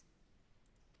this.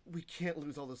 We can't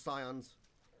lose all the scions.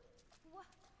 What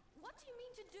do you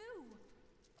mean to do?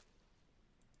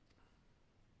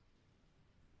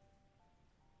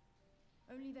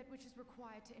 Only that which is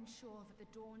required to ensure that the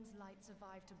dawn's light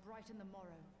survive to brighten the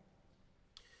morrow.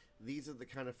 These are the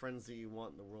kind of friends that you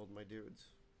want in the world, my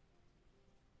dudes.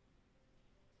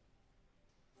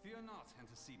 Fear not,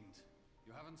 antecedent.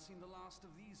 You haven't seen the last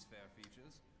of these fair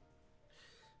features.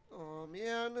 Oh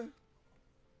man.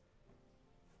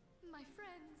 My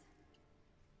friends.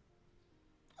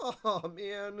 Oh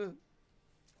man.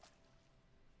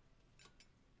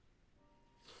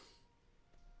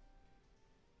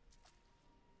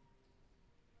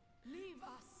 Leave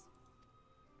us.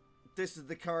 This is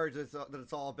the courage that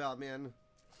it's all about, man.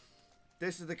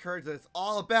 This is the courage that it's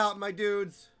all about, my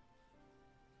dudes.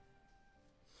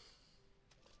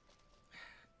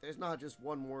 There's not just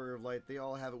one warrior of light. They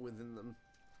all have it within them.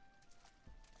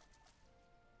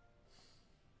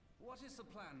 What is the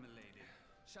plan, milady?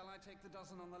 Shall I take the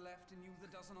dozen on the left and you the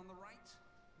dozen on the right?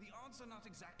 The odds are not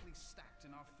exactly stacked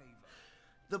in our favor.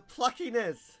 The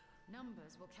pluckiness.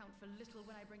 Numbers will count for little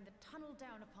when I bring the tunnel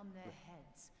down upon their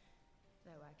heads.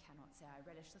 Though I cannot say I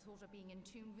relish the thought of being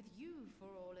entombed with you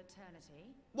for all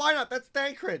eternity. Why not? That's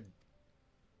Thancred.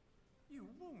 You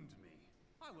wound me.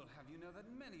 I will have you know that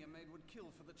many a maid would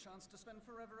kill for the chance to spend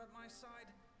forever at my side.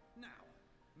 Now,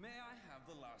 may I have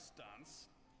the last dance?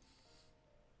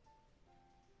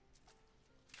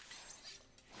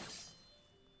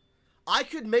 I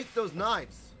could make those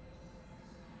knives.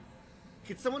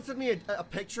 Could someone send me a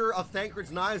picture of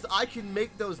Thancred's knives? I can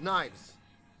make those knives.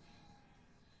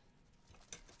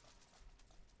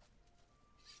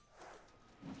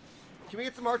 Can we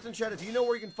get some arts in chat? If you know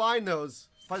where you can find those,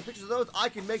 find pictures of those, I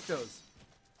can make those.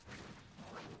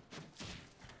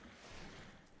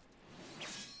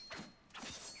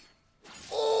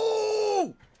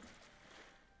 Oh!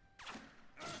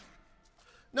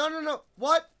 No.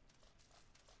 What?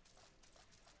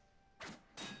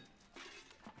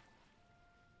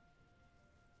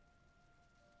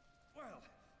 Well,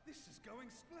 this is going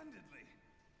splendidly.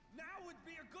 Now would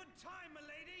be a good time,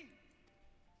 milady.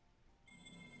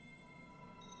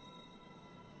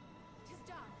 Tis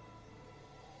done.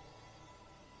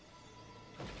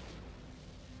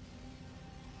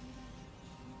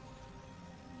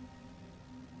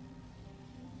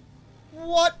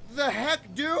 What the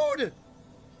heck, dude? Forgive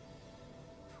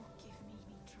me,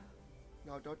 Mitra.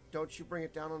 No, don't you bring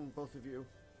it down on both of you.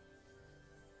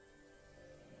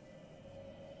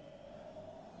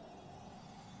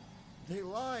 They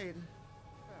lied.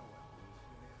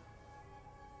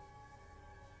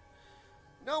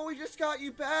 No, we just got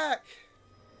you back.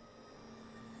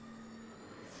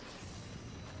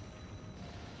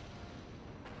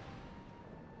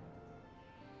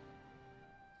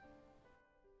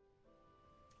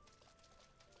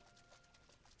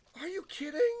 you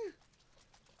kidding?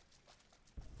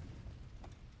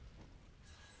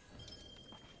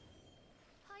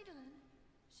 Heidelin,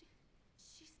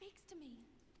 she speaks to me.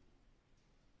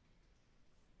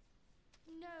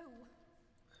 No.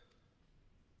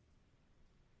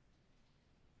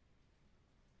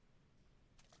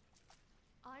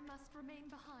 I must remain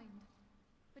behind,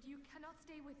 but you cannot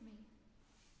stay with me.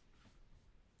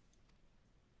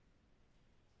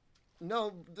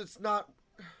 No, that's not...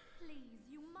 Please,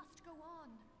 you must go on.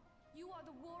 You are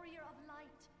the warrior of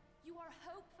light. You are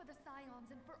hope for the Scions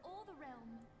and for all the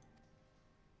realm.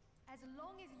 As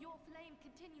long as your flame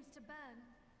continues to burn,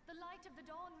 the light of the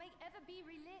dawn may ever be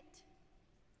relit.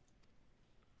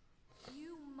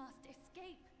 You must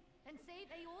escape and save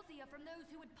Eorzean from those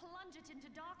who would plunge it into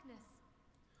darkness.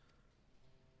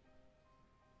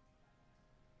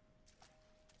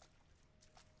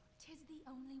 Tis the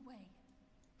only way.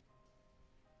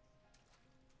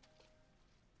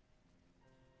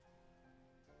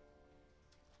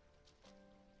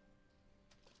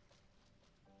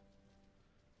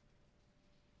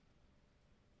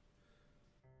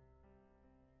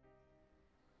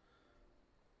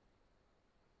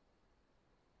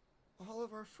 All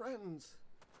of our friends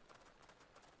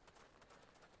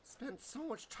spent so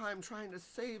much time trying to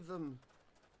save them,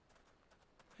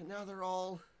 and now they're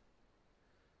all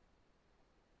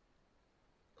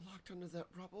locked under that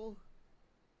rubble.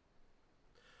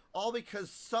 All because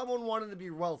someone wanted to be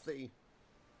wealthy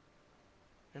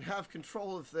and have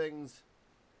control of things.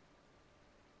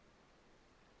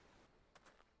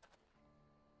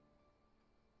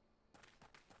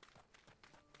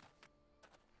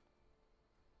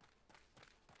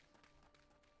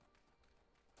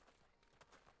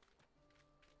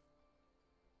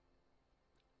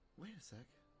 Wait a sec.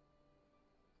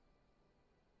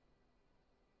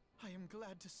 I am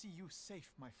glad to see you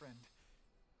safe, my friend.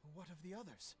 What of the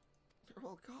others? They're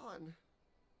all gone.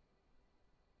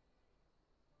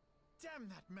 Damn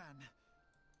that man!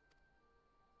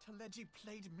 Teleji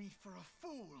played me for a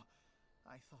fool!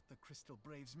 I thought the Crystal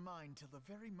Brave's mine till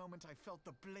the very moment I felt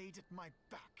the blade at my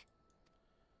back.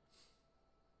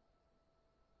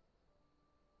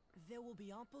 There will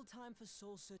be ample time for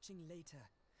soul-searching later.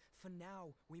 For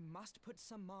now, we must put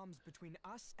some moms between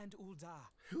us and Ul'dah.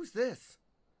 Who's this?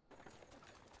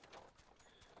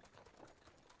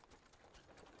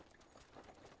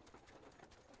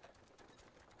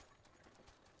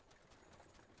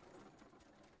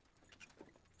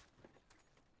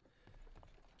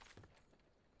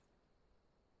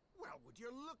 Well, would you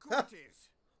look who it is?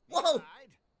 Whoa!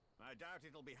 Inside? I doubt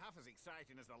it'll be half as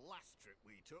exciting as the last trip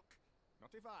we took. Not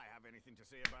if I have anything to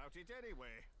say about it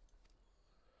anyway.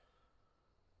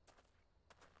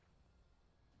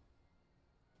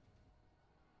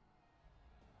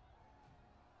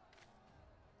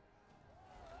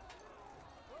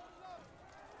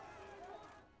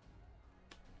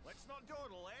 Let's not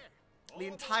dawdle, eh? The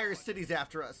entire city's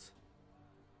after us.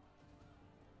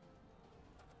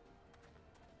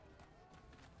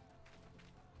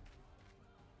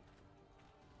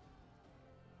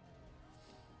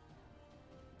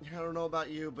 I don't know about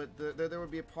you, but there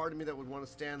would be a part of me that would want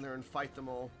to stand there and fight them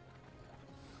all.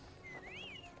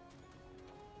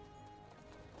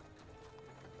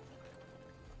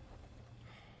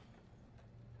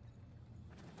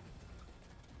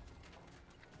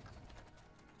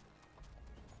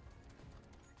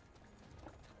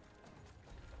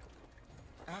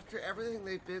 After everything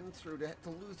they've been through, to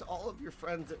lose all of your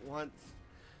friends at once,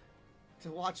 to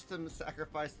watch them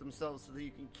sacrifice themselves so that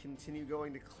you can continue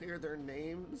going to clear their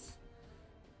names,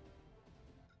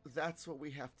 that's what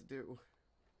we have to do.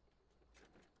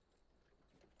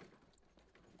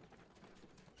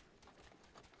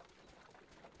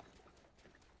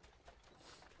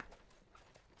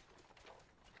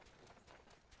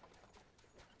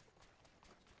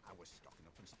 I was stocking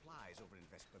up on supplies over in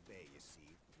Vesper Bay, you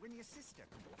see, when your sister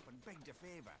come up and begged a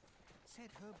favour.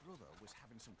 Said her brother was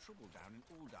having some trouble down in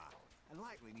Ul'dah and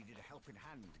likely needed a helping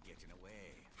hand getting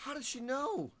away. How does she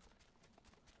know?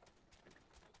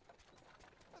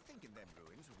 I think in them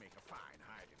ruins would make a fine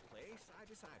hiding place. I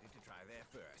decided to try there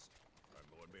first. And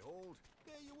lo and behold,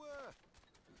 there you were.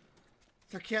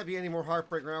 There can't be any more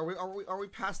heartbreak now. Are we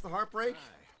past the heartbreak?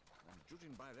 Aye. And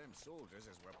judging by them soldiers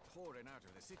as we're pouring out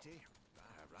of the city, I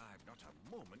arrived not a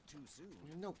moment too soon.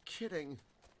 No kidding.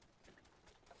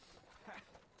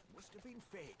 Must have been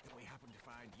fate that we happened to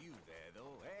find you there,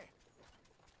 though, eh?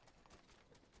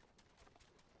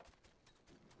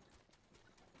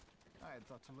 I had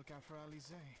thought to look out for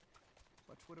Alize,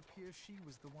 but would appear she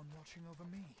was the one watching over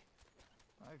me.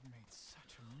 I've made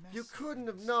such a mess. You couldn't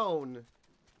have known.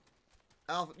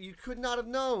 Alpha, you could not have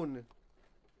known.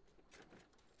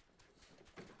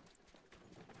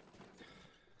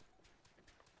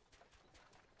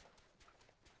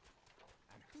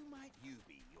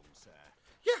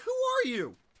 are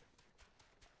you?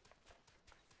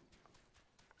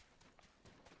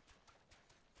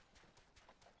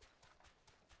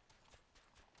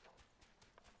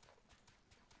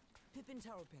 Pippin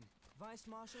Terrapin, Vice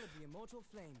Marshal of the Immortal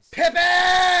Flames.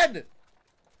 Pippin!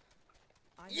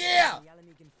 Yeah! I was on the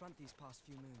Alamegan front these past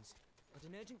few moons, but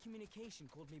an urgent communication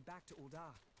called me back to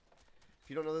Uldar. If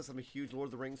you don't know this, I'm a huge Lord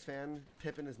of the Rings fan.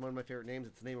 Pippin is one of my favorite names.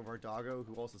 It's the name of our doggo,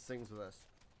 who also sings with us.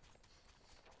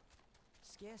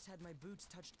 Scarce had my boots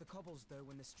touched the cobbles, though,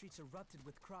 when the streets erupted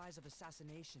with cries of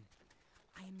assassination.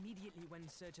 I immediately went in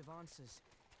search of answers,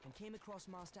 and came across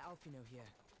Master Alfino here.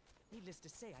 Needless to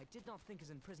say, I did not think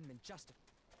his imprisonment justified.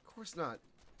 Of course not.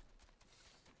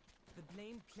 The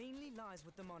blame plainly lies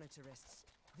with the Monetarists.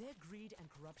 Their greed and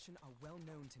corruption are well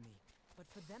known to me. But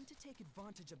for them to take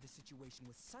advantage of the situation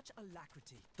with such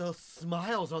alacrity... Those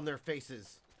smiles on their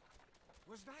faces.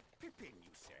 Was that Pippin,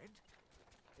 you said?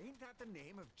 Ain't that the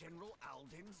name of General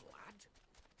Alden's lad?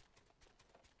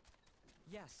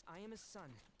 Yes, I am his son.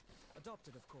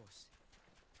 Adopted, of course.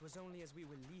 It was only as we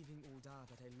were leaving Uldar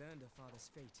that I learned of father's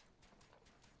fate.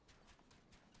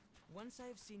 Once I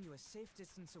have seen you a safe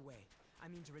distance away, I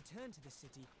mean to return to the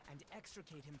city and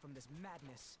extricate him from this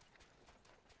madness.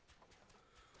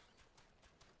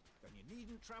 Then you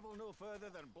needn't travel no further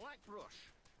than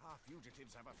Blackbrush. Our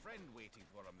fugitives have a friend waiting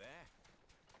for them there.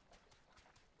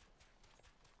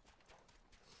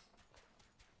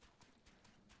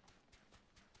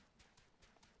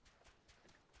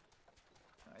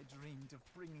 I dreamed of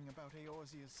bringing about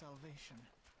Eorzea's salvation.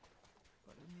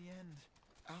 But in the end...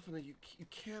 Alfina,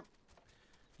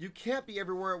 you can't be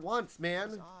everywhere at once, man.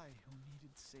 It was I who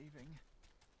needed saving.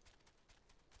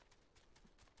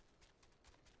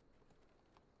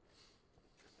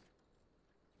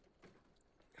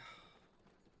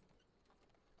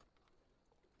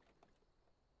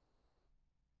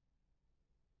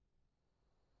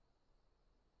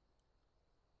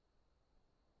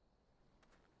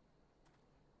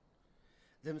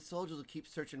 Them soldiers will keep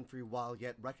searching for you a while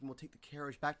yet. Reckon we'll take the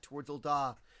carriage back towards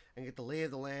Uldar and get the lay of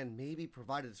the land, maybe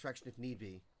provide a distraction if need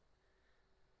be.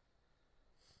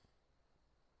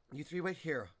 You three wait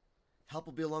here. Help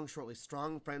will be along shortly.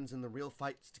 Strong friends in the real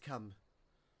fights to come.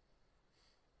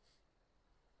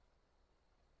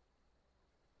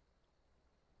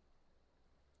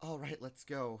 Alright, let's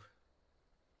go.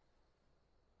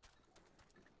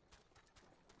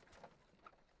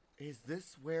 Is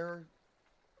this where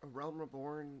a realm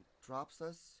reborn drops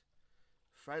us?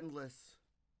 Friendless.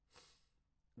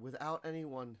 Without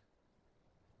anyone.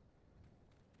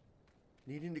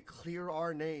 Needing to clear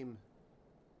our name.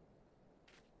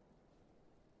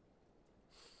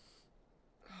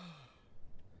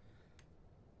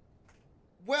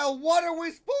 Well, what are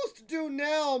we supposed to do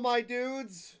now, my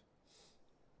dudes?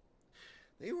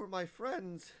 They were my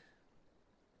friends.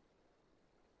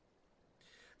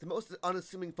 The most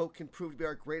unassuming folk can prove to be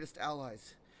our greatest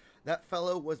allies. That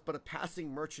fellow was but a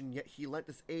passing merchant, yet he lent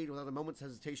us aid without a moment's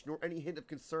hesitation or any hint of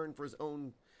concern for his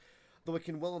own. Though I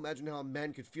can well imagine how a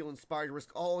man could feel inspired to risk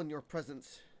all in your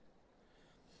presence.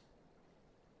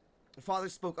 The father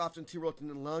spoke often to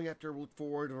Roten, and long after I moved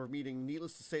forward of our meeting.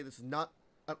 Needless to say, this is not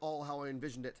at all how I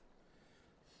envisioned it.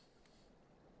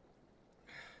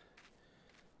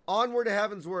 Onward to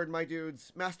Heavensward, my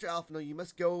dudes. Master Alfino, you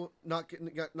must go, not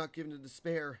given to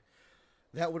despair.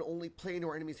 That would only play into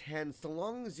our enemy's hands. So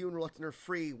long as you and Reluctant are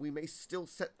free, we may still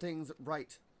set things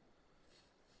right.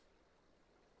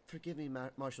 Forgive me,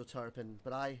 Marshal Tarpin,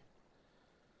 but I...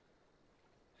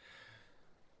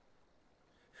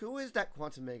 Who is that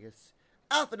Quantum Magus?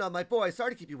 Alfino, my boy,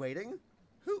 sorry to keep you waiting.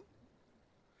 Who?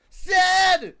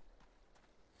 Sid!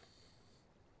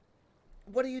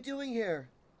 What are you doing here?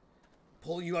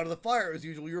 Pulling you out of the fire as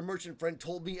usual. Your merchant friend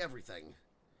told me everything.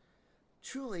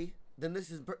 Truly? Then he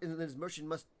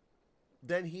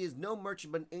is no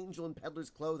merchant but an angel in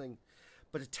peddler's clothing.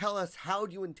 But to tell us, how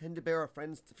do you intend to bear our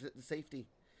friends to safety?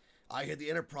 I had the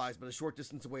Enterprise, but a short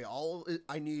distance away. All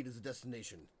I need is a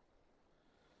destination.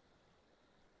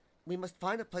 We must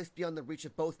find a place beyond the reach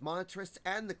of both Monetarists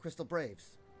and the Crystal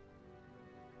Braves.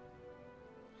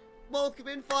 Welcome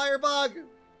in, Firebug!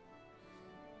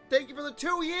 Thank you for the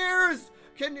 2 years!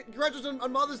 Congratulations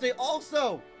on Mother's Day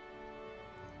also!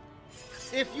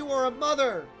 If you are a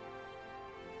mother!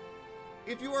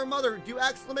 If you are a mother, do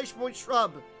exclamation point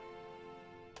shrub!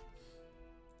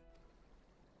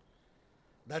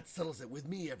 That settles it with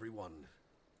me, everyone.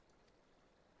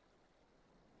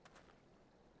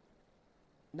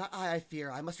 Not I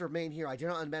fear. I must remain here. I dare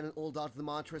not abandon Uldar to the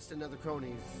Monetarists and other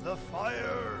cronies. The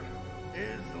fire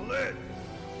is lit!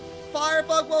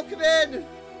 Firebug, welcome in!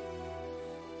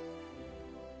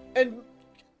 And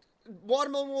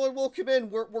Watermelon will come in.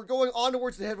 We're going on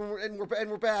towards the head, and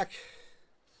we're back.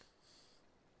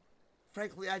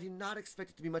 Frankly, I do not expect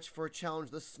it to be much for a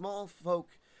challenge. The small folk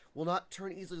will not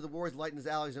turn easily to the warrior's light and his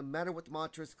allies, no matter what the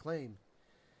monsters claim.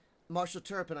 Marshal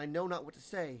Turpin, I know not what to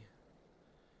say.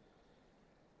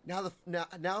 Now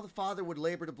the father would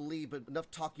labor to believe, but enough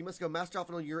talk. You must go. Master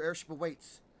Alphinaud, your airship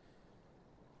awaits.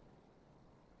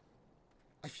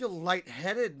 I feel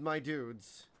lightheaded, my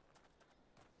dudes.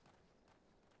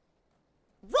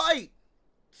 Right!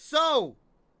 So,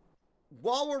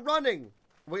 while we're running...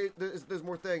 Wait, there's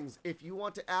more things. If you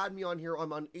want to add me on here,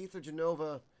 I'm on Aether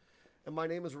Genova, and my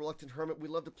name is Reluctant Hermit.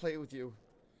 We'd love to play with you.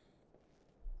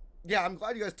 Yeah, I'm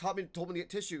glad you guys told me to get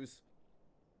tissues.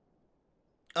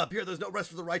 Up here, there's no rest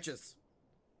for the righteous.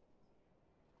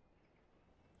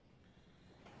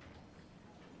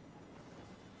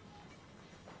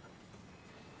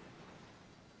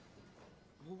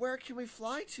 Well, where can we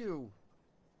fly to?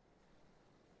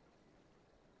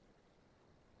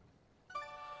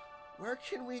 Where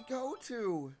can we go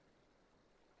to?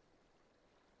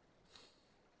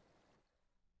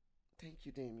 Thank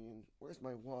you, Damien. Where's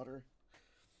my water?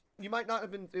 You might not have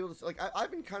been able to... Like,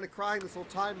 I've been kind of crying this whole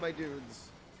time, my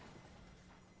dudes.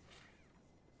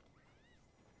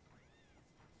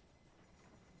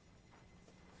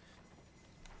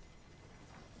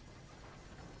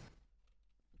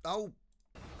 Oh.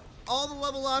 All the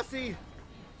level Lassie.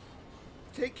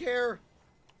 Take care.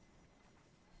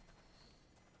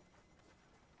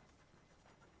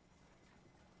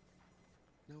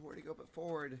 Nowhere to go but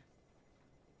forward.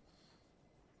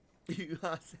 You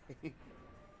say.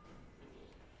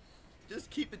 Just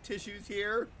keep the tissues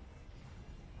here.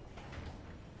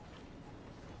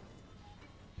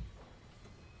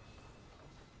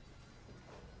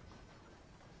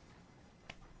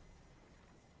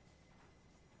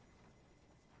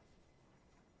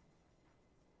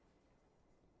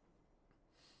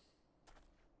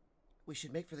 We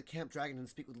should make for the Camp Dragon and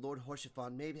speak with Lord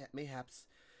Horschiffon. Mayhaps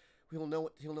he'll know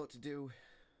what to do.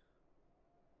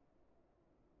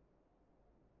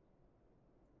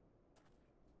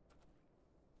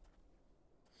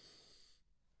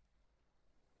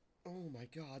 Oh my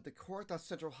god, the Korthos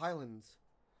Central Highlands.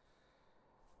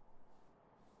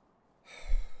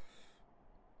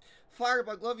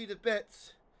 Firebug, love you to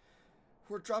bits.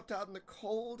 We're dropped out in the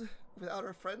cold. Without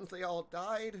our friends, they all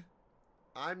died.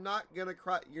 I'm not gonna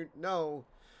cry. No.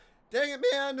 Dang it,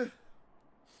 man.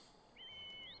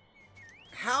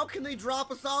 How can they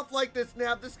drop us off like this and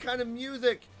have this kind of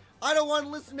music? I don't want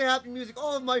to listen to happy music.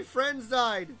 All of my friends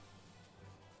died.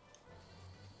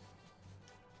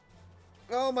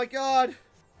 Oh my god.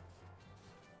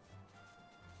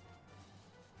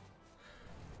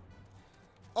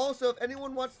 Also, if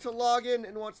anyone wants to log in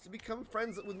and wants to become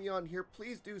friends with me on here,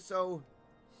 please do so.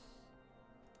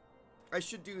 I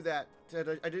should do that.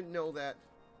 I didn't know that.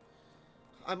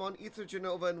 I'm on Aether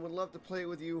Genova and would love to play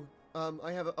with you.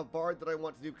 I have a bard that I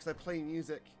want to do because I play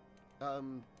music.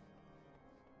 Okay.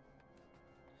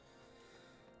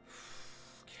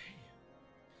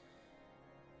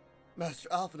 Master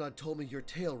Alphinaud told me your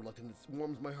tale, Reluctant. It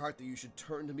warms my heart that you should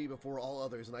turn to me before all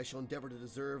others, and I shall endeavor to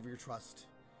deserve your trust.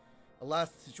 Alas,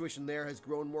 the situation there has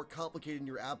grown more complicated in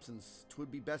your absence.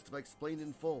 'Twould be best if I explained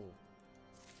in full.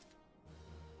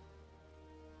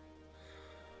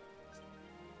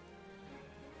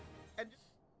 And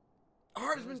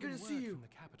Hardsman, good to see you. From the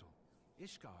capital,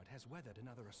 Ishgard has weathered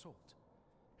another assault,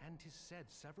 and 'tis said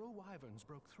several wyverns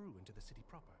broke through into the city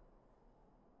proper.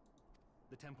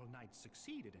 The Temple Knights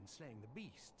succeeded in slaying the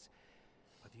beasts,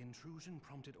 but the intrusion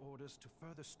prompted orders to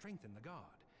further strengthen the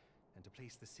guard and to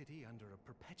place the city under a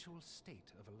perpetual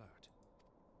state of alert.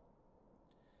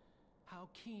 How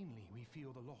keenly we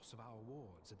feel the loss of our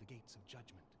wards at the gates of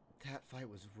judgment. That fight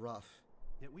was rough.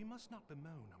 Yet we must not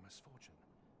bemoan our misfortune.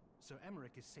 Sir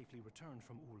Emmerich is safely returned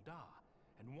from Uldar,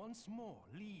 and once more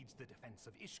leads the defense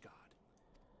of Ishgard.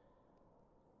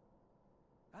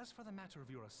 As for the matter of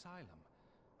your asylum,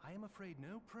 I am afraid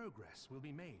no progress will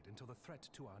be made until the threat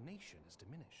to our nation is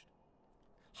diminished.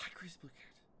 Hi, Chris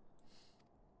Bluecat.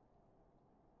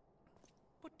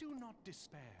 But do not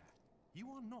despair.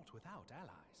 You are not without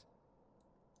allies.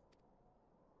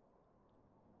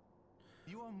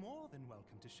 You are more than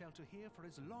welcome to shelter here for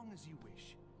as long as you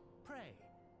wish. Pray,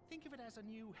 think of it as a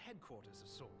new headquarters of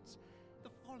sorts.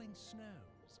 The Falling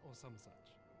Snows, or some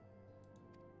such.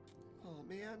 Oh,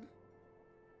 man.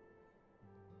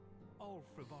 All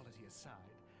frivolity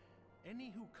aside,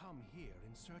 any who come here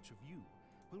in search of you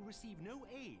will receive no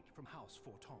aid from House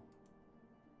Forton.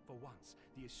 For once,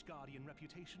 the Ishgardian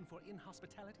reputation for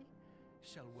inhospitality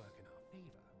shall work in our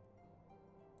favor.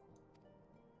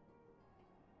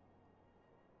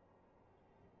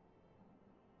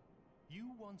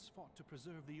 You once fought to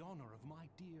preserve the honor of my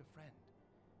dear friend.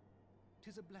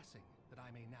 'Tis a blessing that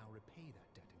I may now repay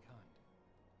that debt in kind.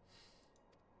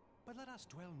 But let us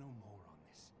dwell no more on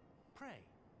this. Pray,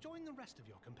 join the rest of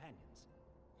your companions.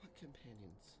 What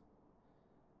companions?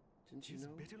 Didn't you It is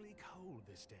know? bitterly cold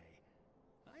this day.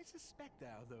 I suspect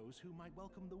there are those who might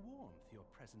welcome the warmth your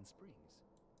presence brings.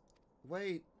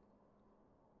 Wait.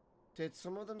 Did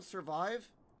some of them survive?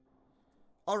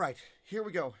 Alright, here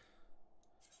we go.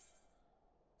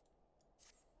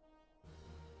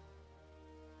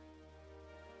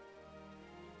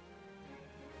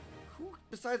 Who,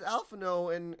 besides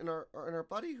Alphino and our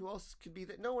buddy, who else could be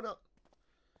that? No one else.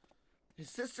 His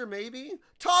sister, maybe?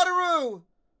 Tataru!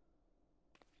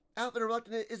 Alphino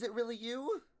reluctant, is it really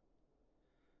you?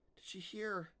 Did she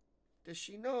hear? Does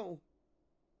she know?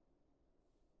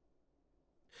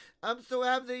 I'm so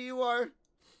happy that you are.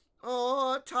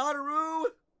 Oh, Tataru!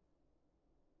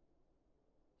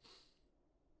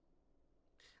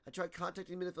 I tried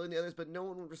contacting Minifil and the others, but no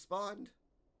one would respond.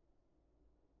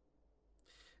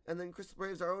 And then Crystal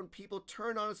Braves, our own people,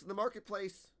 turned on us in the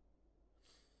marketplace.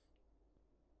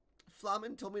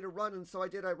 Flamen told me to run, and so I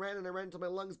did. I ran until my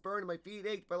lungs burned and my feet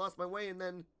ached, but I lost my way, and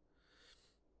then...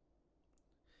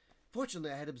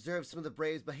 Fortunately, I had observed some of the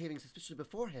Braves behaving suspiciously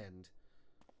beforehand.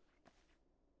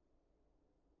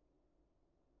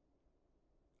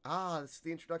 Ah, this is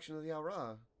the introduction of the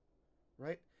ARR,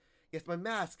 right? Yes, my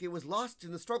mask, it was lost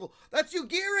in the struggle. That's you,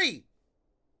 Giri!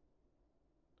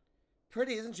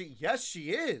 Pretty, isn't she? Yes,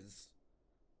 she is!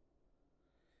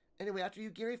 Anyway, after you,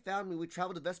 Giri, found me, we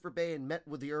traveled to Vesper Bay and met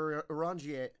with the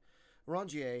Eorzean.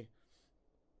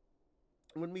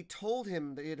 When we told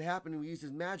him that it had happened, we used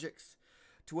his magics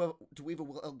to weave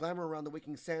a glamour around the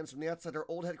waking sands. From the outside, our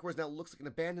old headquarters now looks like an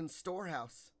abandoned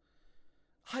storehouse.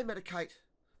 Hi, Medikite.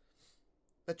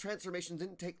 The transformation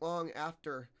didn't take long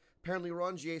after. Apparently,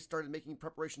 Eorzean started making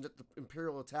preparations at the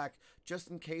Imperial attack,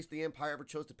 just in case the Empire ever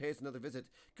chose to pay us another visit.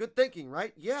 Good thinking,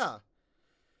 right? Yeah.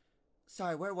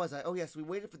 Sorry, where was I? Oh yes, we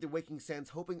waited for the waking sands,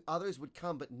 hoping others would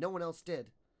come, but no one else did.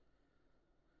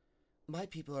 My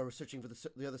people are researching for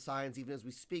the other signs even as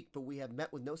we speak, but we have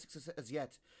met with no success as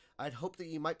yet. I'd hoped that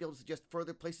you might be able to suggest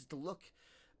further places to look,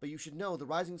 but you should know the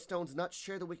Rising Stones do not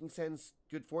share the waking sands'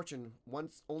 good fortune.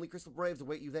 Once only Crystal Braves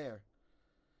await you there.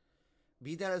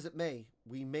 Be that as it may,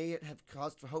 we may have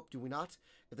cause for hope, do we not?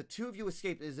 If the two of you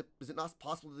escaped, is it not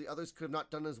possible that the others could have not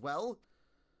done as well?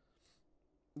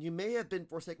 You may have been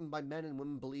forsaken by men and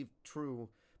women believed true,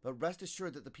 but rest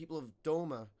assured that the people of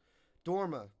Dorma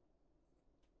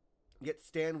yet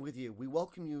stand with you. We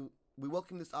welcome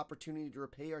this opportunity to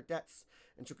repay our debts,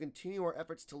 and shall continue our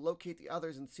efforts to locate the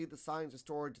others and see the signs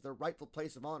restored to their rightful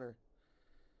place of honor.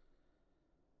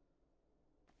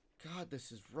 God,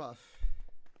 this is rough.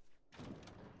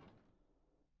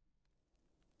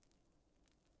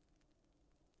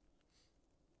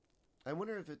 I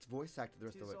wonder if it's voice acted the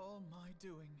rest of it. It is all my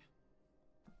doing.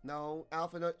 No,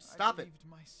 Alpha, no, stop it. I believed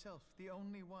myself the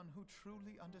only one who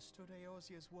truly understood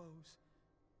Eorzean's woes.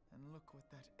 And look what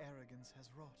that arrogance has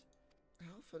wrought.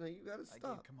 Alpha, no, you gotta stop.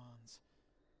 I gave commands,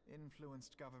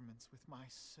 influenced governments with my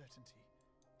certainty.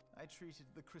 I treated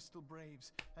the Crystal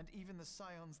Braves and even the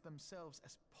Scions themselves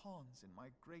as pawns in my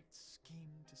great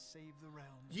scheme to save the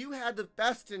realm. You had the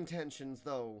best intentions,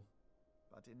 though.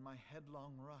 But in my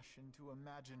headlong rush into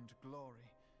imagined glory,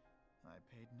 I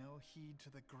paid no heed to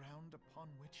the ground upon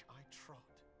which I trod.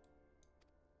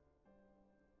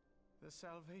 The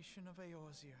salvation of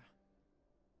Eorzea.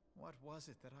 What was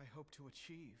it that I hoped to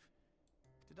achieve?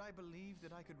 Did I believe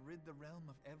that I could rid the realm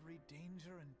of every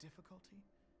danger and difficulty?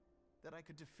 That I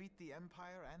could defeat the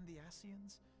Empire and the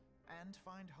Ascians, and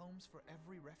find homes for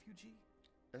every refugee?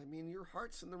 I mean, your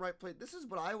heart's in the right place. This is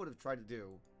what I would have tried to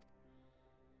do.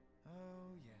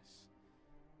 Oh, yes.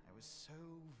 I was so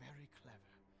very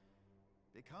clever.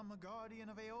 Become a guardian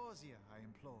of Eorzea, I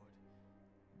implored,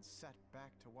 and sat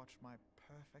back to watch my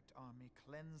perfect army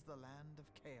cleanse the land of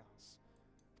chaos.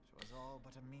 It was all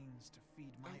but a means to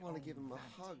feed my I want to give him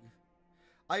vanity. a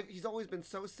hug. He's always been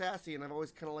so sassy, and I've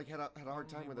always kind of like had a hard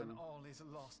time with him. When all is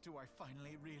lost, do I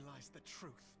finally realize the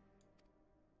truth.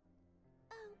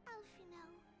 Oh, Alphino.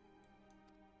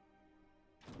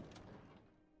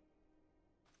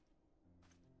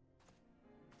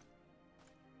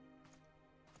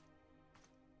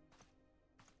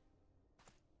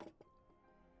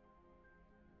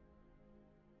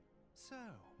 So,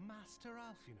 Master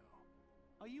Alphino,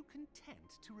 are you content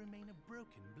to remain a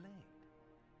broken blade?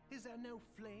 Is there no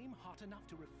flame hot enough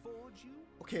to reforge you?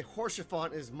 Okay,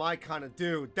 Horschiffant is my kind of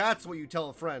dude. That's what you tell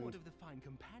a friend. What of the fine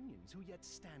companions who yet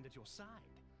stand at your side?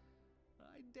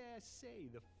 I dare say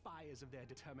the fires of their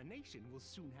determination will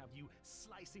soon have you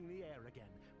slicing the air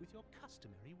again with your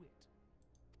customary wit.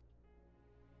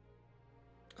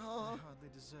 I hardly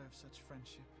deserve such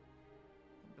friendship.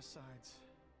 And besides,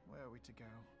 where are we to go?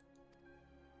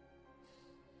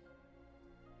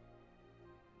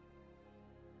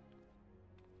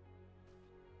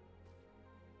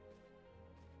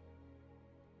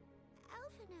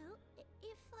 Alphino,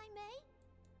 if I may?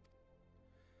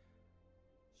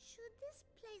 Should this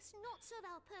place not serve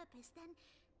our purpose, then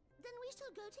we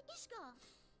shall go to Ishgard.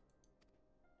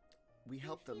 We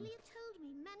helped them. Ophelia told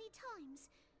me many times,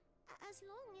 as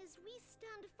long as we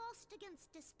stand fast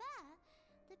against despair,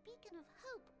 the beacon of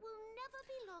hope will never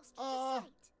be lost to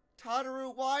sight.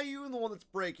 Tataru, why are you the one that's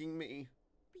breaking me?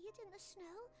 Be it in the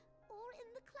snow or in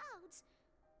the clouds,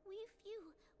 we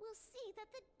few will see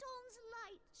that the dawn's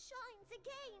light shines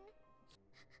again.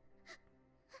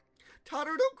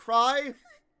 Tataru, don't cry!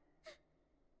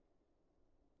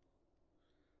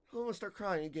 I'm gonna start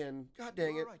crying again. God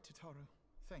dang it. All right, Tataru.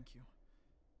 Thank you.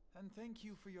 And thank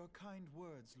you for your kind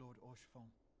words, Lord Orchefon.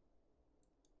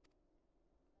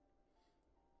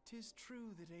 'Tis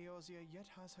true that Eorzea yet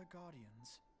has her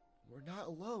guardians. We're not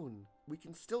alone. We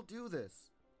can still do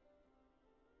this.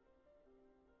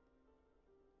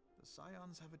 The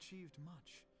Scions have achieved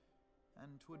much,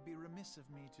 and 'twould be remiss of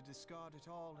me to discard it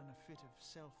all in a fit of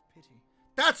self-pity.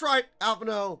 That's right,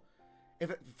 Alphino! If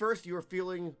at first you were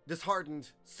feeling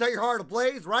disheartened, set your heart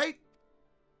ablaze, right?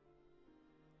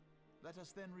 Let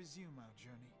us then resume our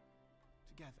journey,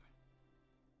 together,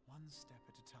 one step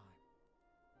at a time.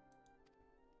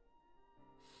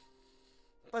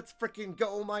 Let's frickin'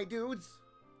 go, my dudes!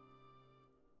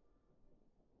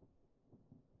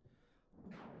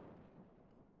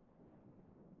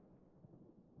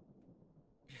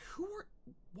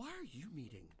 Why are you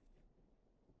meeting?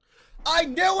 I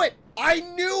knew it! I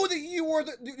knew that you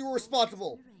were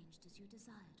responsible! Arranged as you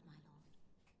desired, my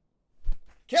lord.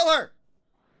 Kill her!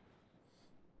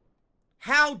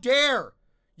 How dare!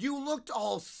 You looked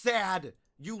all sad,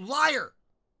 you liar!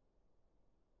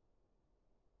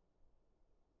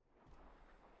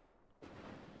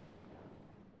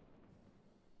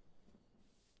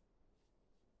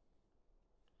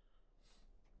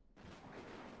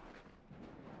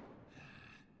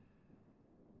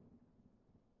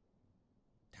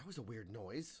 That was a weird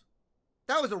noise.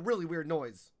 That was a really weird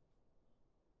noise.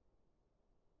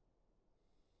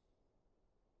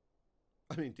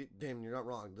 I mean, damn, you're not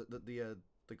wrong.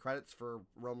 The credits for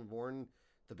Realm Reborn,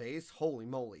 the base, holy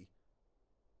moly.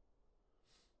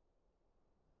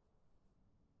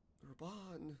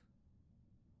 Raban.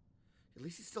 At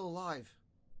least he's still alive.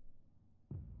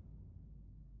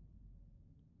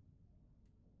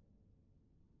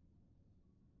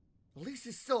 At least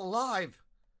he's still alive.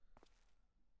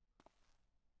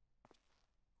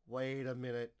 Wait a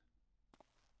minute.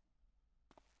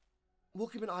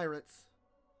 Welcome in, Irits.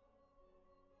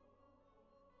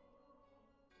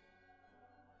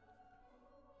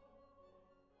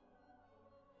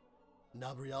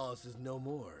 Nabrialis is no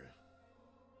more.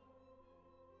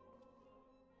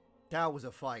 That was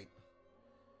a fight.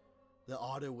 The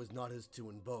order was not his to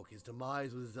invoke. His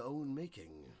demise was his own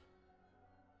making.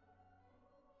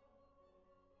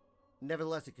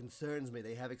 Nevertheless, it concerns me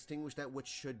they have extinguished that which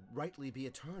should rightly be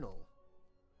eternal.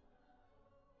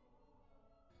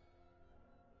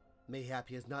 Mayhap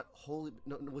he was not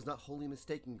wholly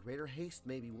mistaken. Greater haste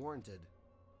may be warranted.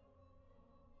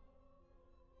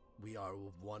 We are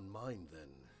of one mind, then.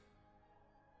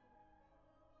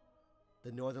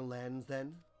 The northern lands,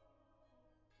 then?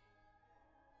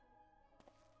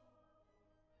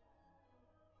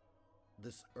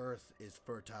 This earth is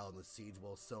fertile and the seeds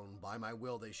well sown. By my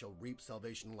will they shall reap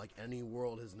salvation like any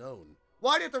world has known.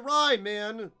 Why did it rhyme,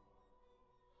 man?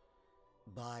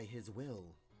 By his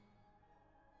will.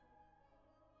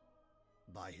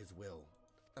 By his will.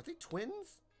 Are they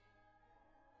twins?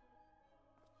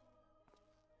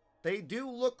 They do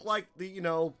look like the, you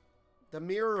know, the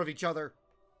mirror of each other.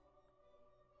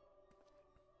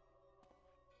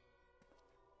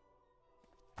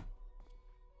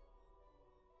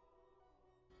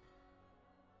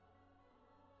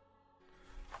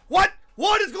 What?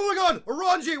 What is going on?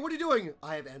 Oranji, what are you doing?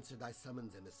 I have answered thy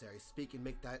summons, emissary. Speak and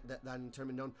make that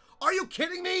determined known. Are you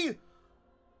kidding me?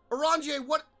 Oranji,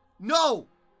 what? No!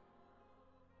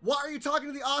 Why are you talking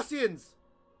to the Ossians?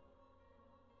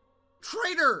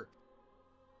 Traitor!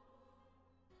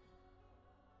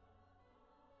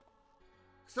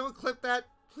 Someone clip that,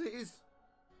 please.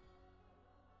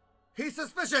 He's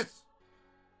suspicious!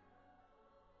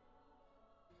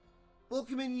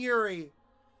 Welcome in, Yuri.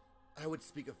 I would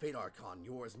speak of fate, Archon.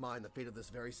 Yours, mine, the fate of this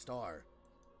very star.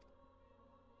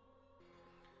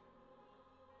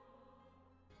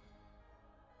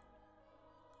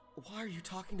 Why are you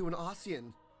talking to an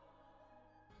Eorzean?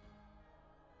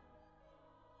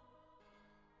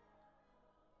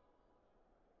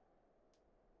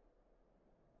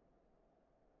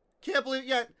 Can't believe it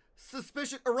yet.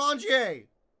 Suspicious Eorzean!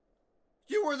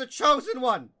 You were the chosen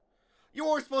one! You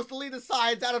were supposed to lead the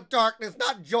Scions out of darkness,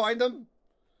 not join them!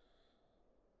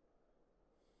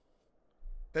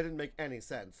 That didn't make any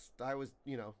sense. I was,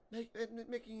 you know,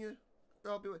 making you...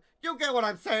 You get what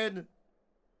I'm saying!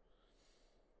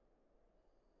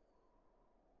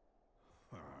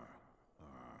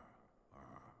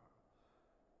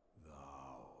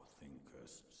 Thou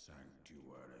thinkest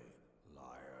sanctuary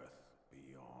lieth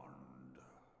beyond.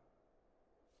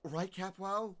 Right,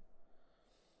 Capwow?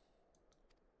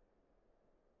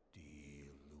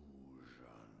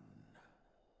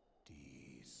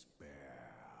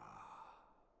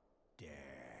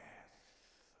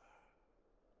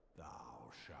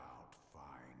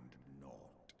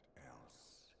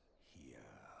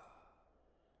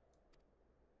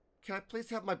 Can I please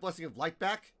have my blessing of light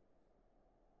back?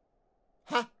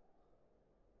 Huh?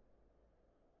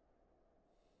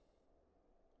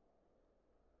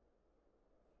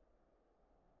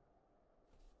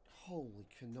 Holy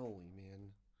cannoli,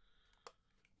 man.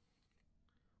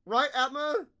 Right,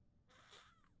 Atma?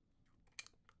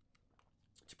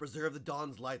 To preserve the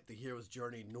dawn's light, the heroes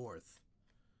journeyed north.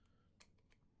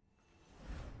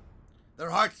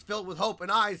 Their hearts filled with hope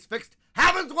and eyes fixed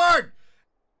Heavensward!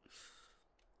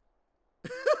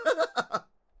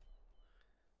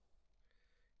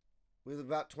 With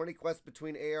about 20 quests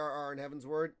between ARR and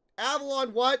Heavensward.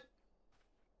 Avalon, what?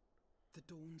 The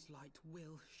dawn's light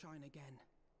will shine again.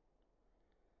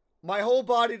 My whole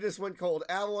body just went cold.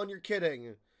 Avalon, you're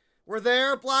kidding. We're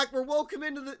there, Blackbird. Welcome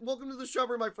to the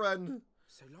shrubbery, my friend.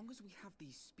 So long as we have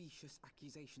these specious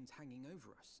accusations hanging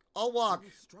over us, I'll walk.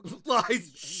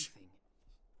 Lies.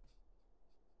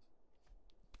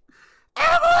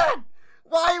 Avalon!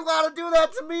 Why you gotta do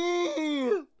that to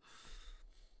me?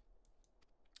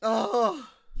 Oh.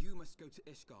 You must go to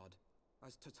Ishgard,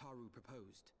 as Tataru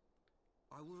proposed.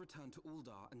 I will return to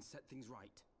Uldar and set things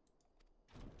right.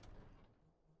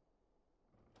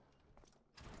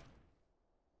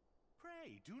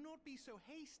 Pray, do not be so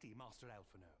hasty, Master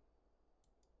Alphino.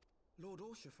 Lord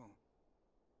Orchefon.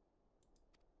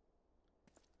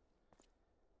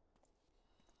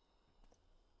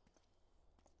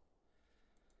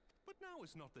 But now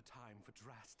is not the time for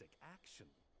drastic action.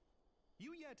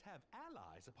 You yet have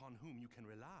allies upon whom you can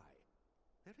rely.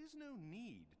 There is no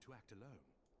need to act alone.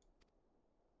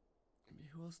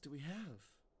 Who else do we have?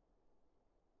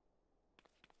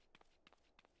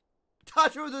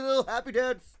 Touch her with a little happy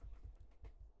dance!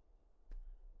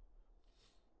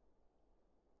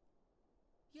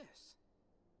 Yes.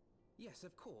 Yes,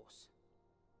 of course.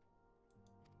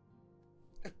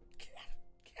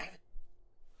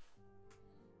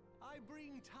 I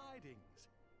bring tidings.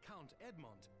 Count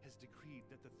Edmont has decreed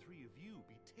that the three of you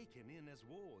be taken in as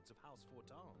wards of House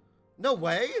Fortan. No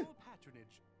way! With your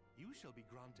patronage, you shall be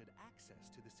granted access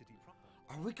to the city proper.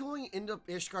 Are we going into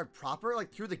Ishgard proper,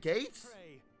 like through the gates?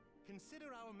 Pray,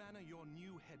 consider our manor your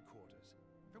new headquarters,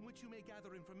 from which you may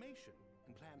gather information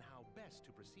and plan how best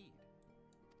to proceed.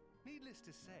 Needless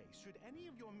to say, should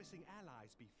any of your missing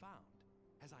allies be found,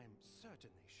 as I am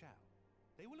certain they shall,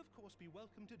 they will of course be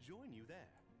welcome to join you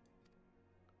there.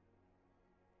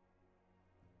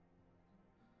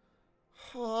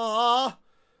 Aww.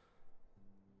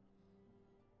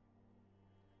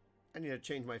 I need to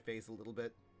change my face a little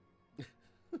bit.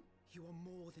 You are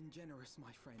more than generous,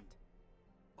 my friend.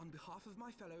 On behalf of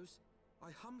my fellows,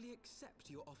 I humbly accept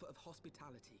your offer of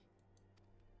hospitality.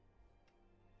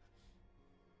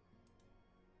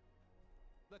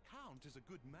 The Count is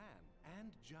a good man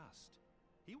and just.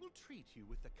 He will treat you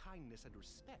with the kindness and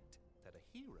respect that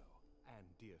a hero and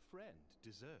dear friend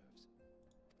deserves.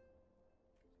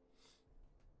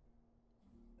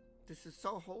 This is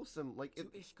so wholesome. Like, to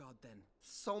Ishgard, then.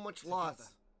 So much Together.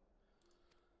 loss.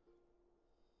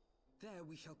 There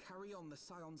we shall carry on the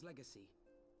Scion's legacy.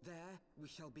 There we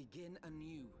shall begin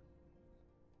anew.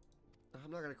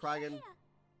 I'm not gonna cry again.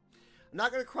 I'm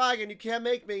not gonna cry again. You can't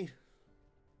make me.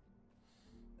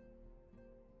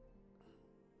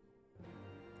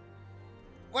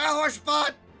 Well,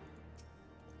 Horspot!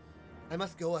 I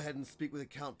must go ahead and speak with the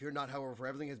Count. Fear not, however, for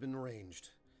everything has been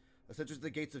arranged. The sentries of the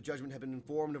Gates of Judgment have been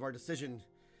informed of our decision.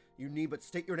 You need but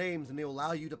state your names, and they will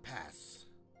allow you to pass.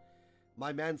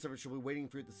 My manservant shall be waiting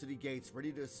for you at the city gates,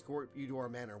 ready to escort you to our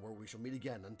manor, where we shall meet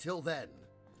again. Until then...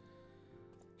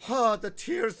 Ah, the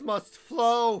tears must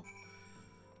flow!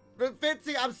 But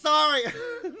Fitzy, I'm sorry!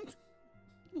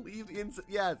 Leave the instant...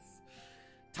 Yes.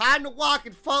 Time to walk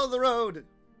and follow the road!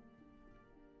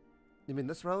 You mean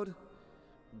this road?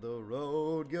 The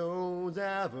road goes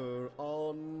ever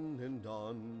on and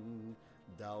on,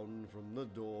 down from the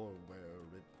door where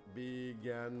it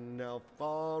began. Now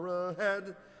far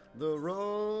ahead the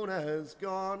road has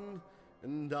gone,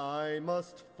 and I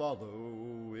must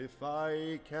follow if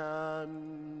I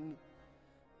can,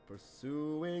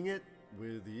 pursuing it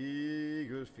with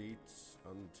eager feet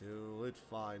until it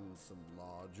finds some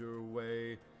larger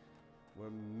way where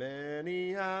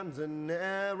many hands and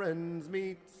errands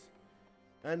meet.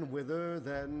 And whither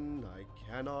then I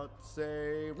cannot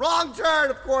say. Wrong turn!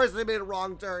 Of course I made a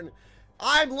wrong turn.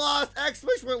 I'm lost!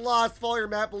 Exclamation point lost. Follow your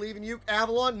map, believe in you.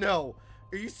 Avalon? No.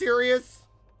 Are you serious?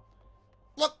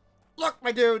 Look,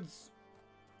 my dudes.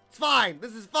 It's fine.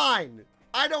 This is fine.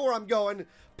 I know where I'm going.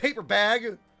 Paper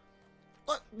bag.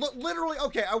 Look, literally,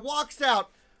 okay, I walks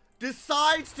out,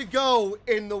 decides to go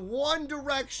in the one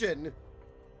direction.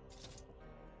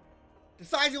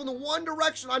 Decides to go in the one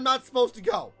direction I'm not supposed to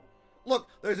go. Look,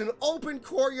 there's an open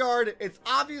courtyard. It's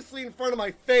obviously in front of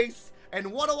my face.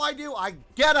 And what do? I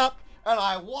get up and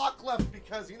I walk left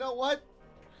because, you know what?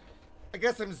 I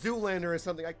guess I'm Zoolander or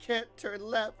something. I can't turn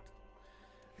left.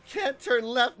 I can't turn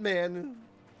left, man.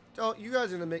 Don't, you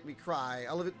guys are gonna make me cry.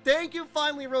 I love it. Thank you,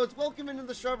 finally, Rose. Welcome into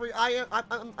the shrubbery.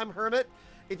 I'm Hermit.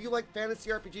 If you like fantasy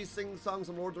RPGs, sing songs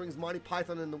on Lord of the Rings, Monty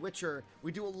Python, and The Witcher,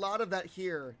 we do a lot of that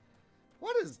here.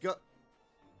 What is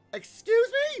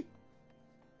Excuse me?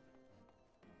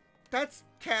 That's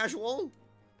casual.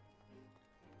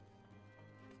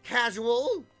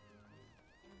 Casual?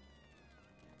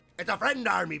 It's a friend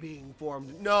army being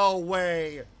formed. No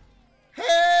way.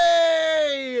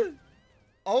 Hey!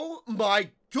 Oh my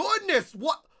goodness!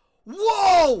 What?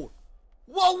 Whoa!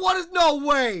 Whoa, what is, no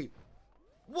way!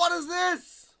 What is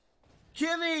this?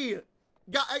 Kimmy!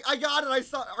 I got it, I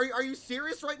saw, are you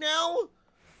serious right now?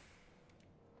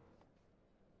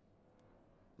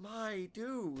 My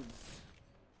dudes.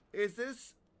 Is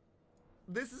this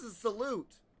is a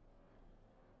salute.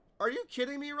 Are you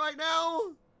kidding me right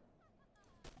now?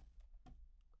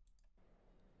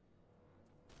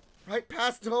 Right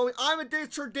past home. I'm a day's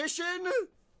tradition.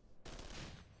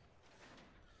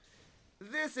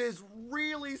 This is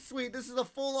really sweet. This is a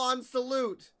full-on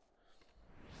salute.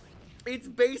 It's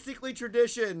basically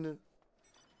tradition.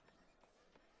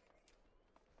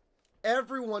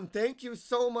 Everyone, thank you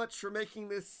so much for making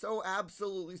this so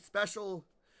absolutely special.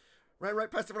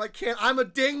 Right past everyone. I'm a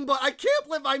ding, but I can't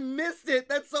believe I missed it.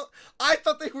 That's so, I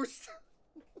thought they were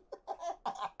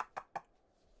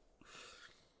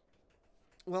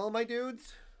well, my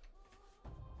dudes,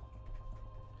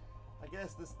 I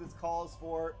guess this calls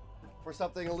for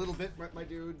something a little bit, my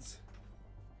dudes.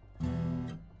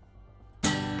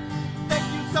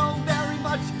 Thank you so very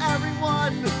much,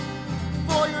 everyone,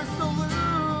 for your salute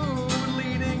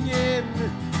leading in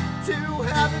to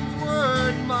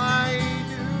Heavensward, my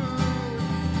dudes.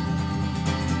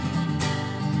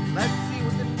 Let's see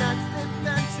what the next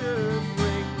adventure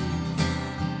brings.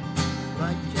 But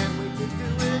I can't wait to do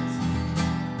it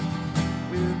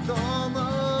with all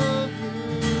of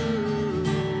you.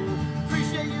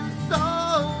 Appreciate you so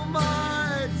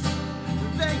much.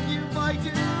 Thank you, my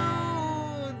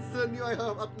dudes. And you, I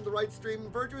hope up in the right stream.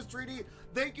 Virtuous Treaty,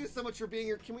 thank you so much for being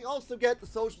here. Can we also get the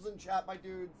socials in chat, my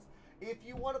dudes? If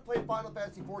you want to play Final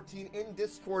Fantasy XIV in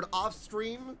Discord off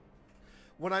stream,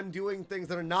 when I'm doing things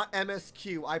that are not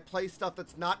MSQ, I play stuff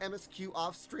that's not MSQ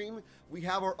off stream. We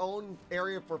have our own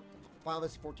area for Final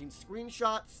Fantasy XIV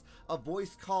screenshots, a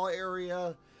voice call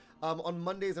area. On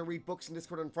Mondays, I read books in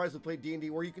Discord. On Fridays, we play D&D,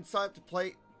 where you can sign up to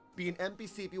be an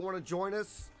NPC if you want to join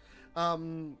us.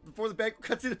 Before the banquet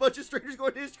cuts in, a bunch of strangers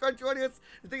going to Ishgard joining us,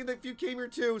 and thinking that you came here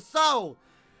too. So,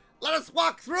 let us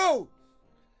walk through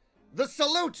the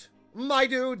salute, my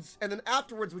dudes. And then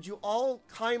afterwards, would you all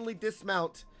kindly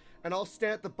dismount, and I'll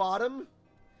stand at the bottom,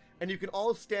 and you can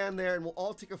all stand there, and we'll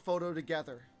all take a photo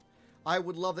together. I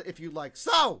would love it if you'd like.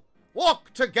 So,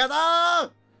 walk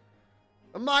together,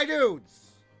 my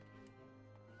dudes.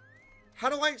 How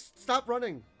do I stop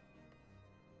running?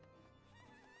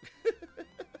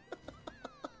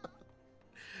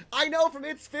 I know from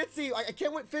It's Fitzy. I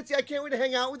can't wait, Fitzy. I can't wait to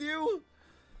hang out with you.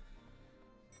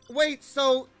 Wait,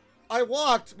 so I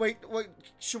walked. Wait.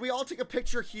 Should we all take a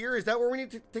picture here? Is that where we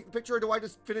need to take the picture, or do I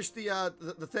just finish the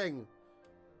thing?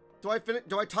 Do I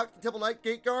talk to the Temple Knight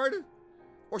Gate Guard,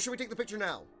 or should we take the picture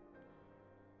now?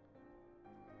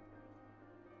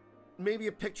 Maybe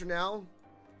a picture now.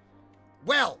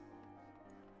 Well.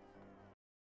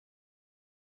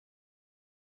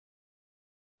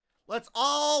 Let's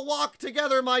all walk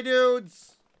together, my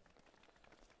dudes.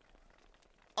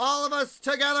 All of us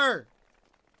together.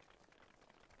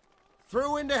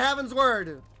 Through into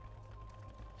Heavensward.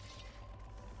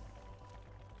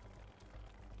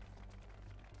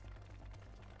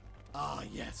 Ah,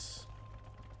 yes.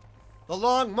 The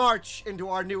long march into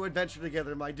our new adventure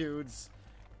together, my dudes.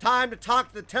 Time to talk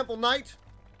to the Temple Knight.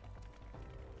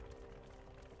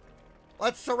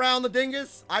 Let's surround the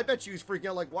dingus. I bet you he's freaking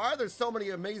out like, why are there so many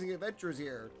amazing adventures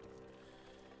here?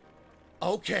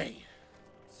 Okay.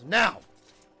 So now,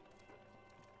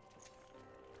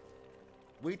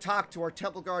 we talk to our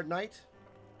Temple Guard Knight.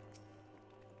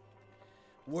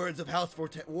 Wards of House for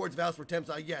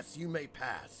Temsa, yes, you may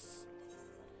pass.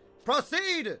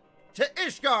 Proceed to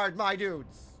Ishgard, my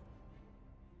dudes.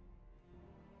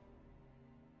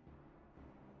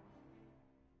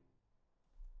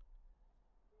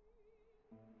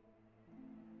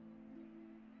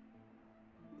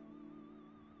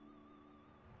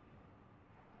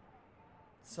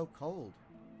 It's so cold.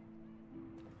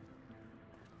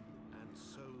 And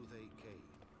so they came,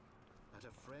 at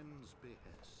a friend's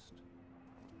behest.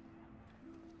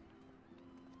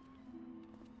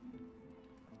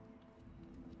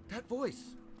 That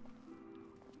voice.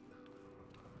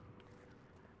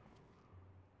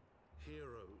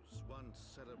 Heroes once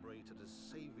celebrated as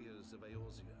saviors of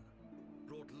Eorzean,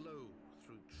 brought low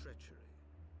through treachery,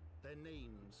 their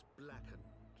names blackened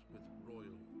with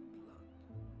royal blood.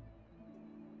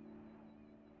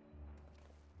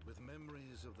 With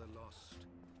memories of the lost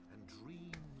and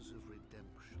dreams of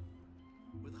redemption,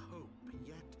 with hope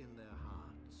yet in their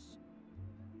hearts,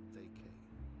 they came.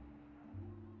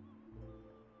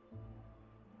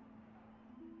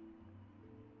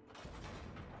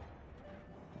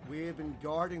 We have been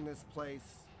guarding this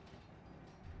place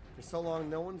for so long.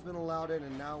 No one's been allowed in,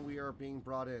 and now we are being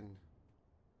brought in.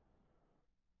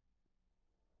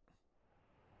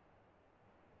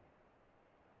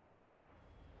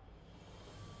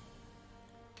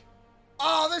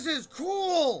 Oh, this is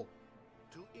cool!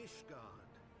 To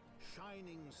Ishgard,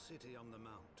 shining city on the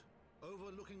mount,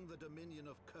 overlooking the dominion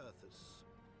of Kurthus.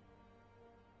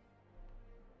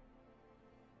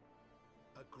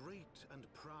 A great and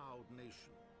proud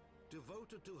nation,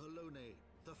 devoted to Helone,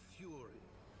 the Fury,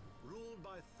 ruled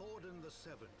by Thordan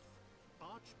VII,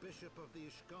 Archbishop of the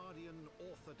Ishgardian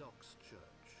Orthodox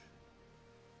Church.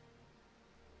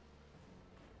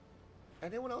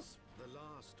 Anyone else The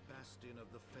last bastion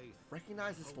of the faith.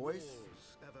 recognize this her voice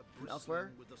walls ever from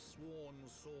elsewhere? bristling with the sworn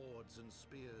swords and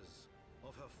spears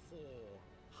of her 4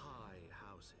 high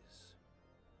houses.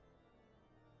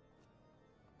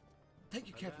 Thank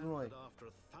you, A Captain land Roy. that after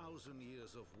 1,000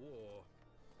 years of war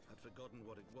had forgotten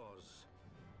what it was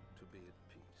to be at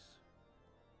peace.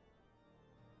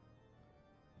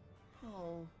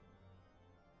 Oh.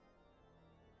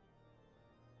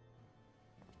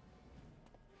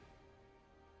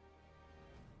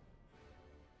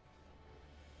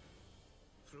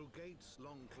 Through gates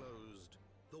long closed,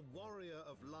 the warrior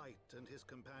of light and his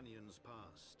companions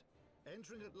passed,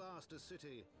 entering at last a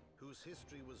city whose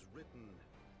history was written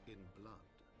in blood.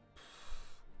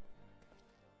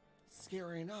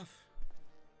 Scary enough.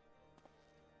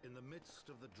 In the midst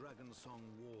of the Dragonsong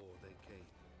War they came,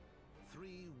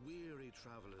 3 weary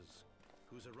travelers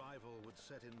whose arrival would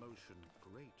set in motion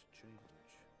great change.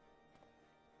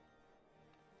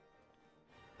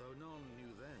 Though none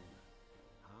knew then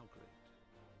how great.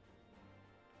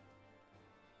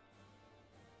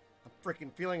 I'm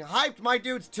freaking feeling hyped, my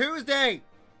dudes. Tuesday!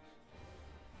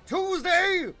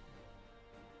 Tuesday!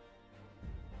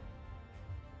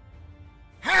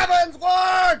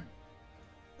 Heavensward!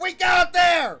 We got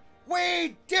there!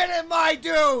 We did it, my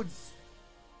dudes!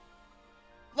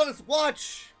 Let us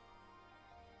watch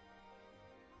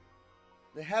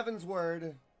the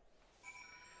Heavensward.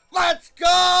 Let's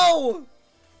go!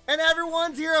 And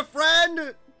everyone's here a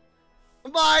friend?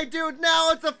 My dude,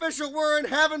 now it's official. We're in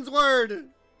Heavensward.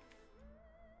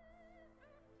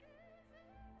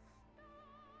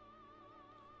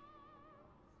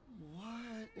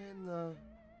 What in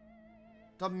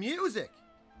the music?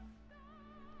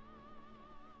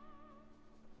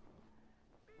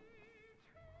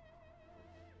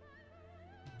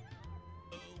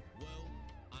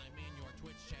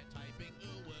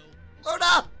 Load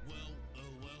up!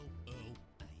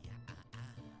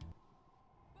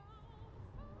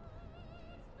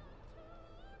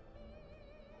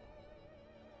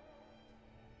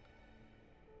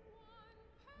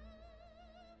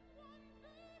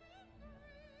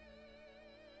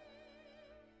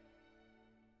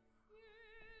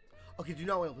 Okay, do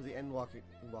not wait for the end walker.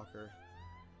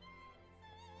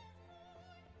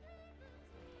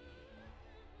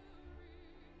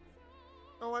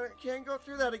 Oh, I can't go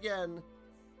through that again.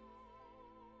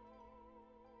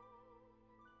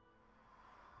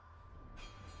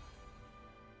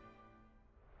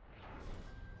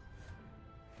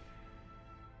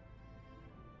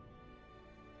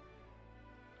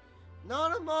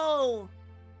 ammo!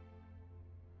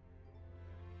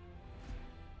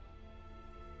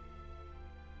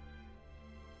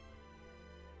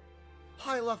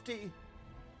 Hi, Lufty.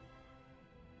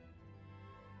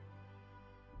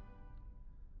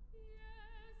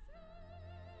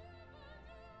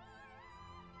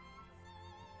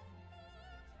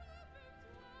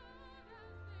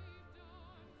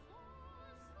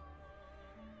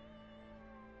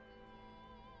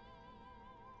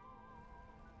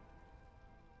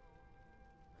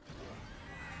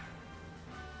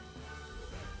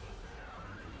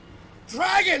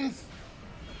 Dragons!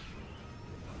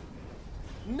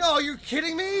 No, you're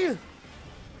kidding me?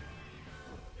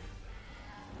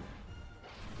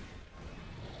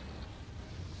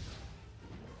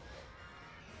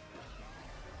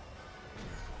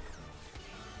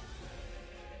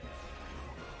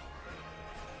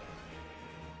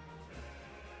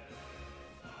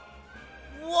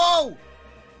 Whoa!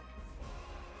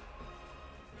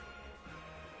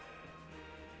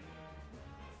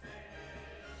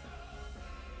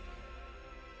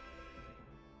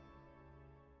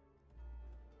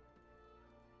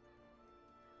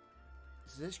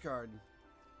 This is Ishgard.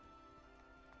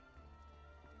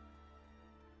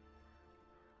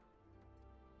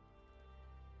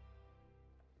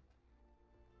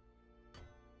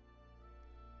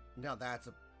 Now that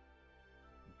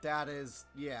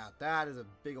is a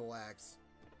big ol' axe.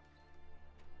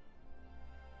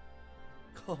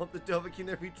 Call up the Dovahkiin,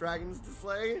 there be dragons to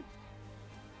slay.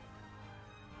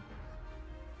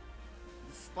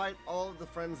 Despite all of the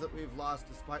friends that we've lost,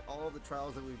 despite all of the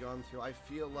trials that we've gone through, I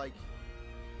feel like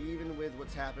even with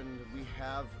what's happened, we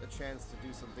have a chance to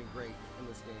do something great in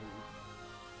this game.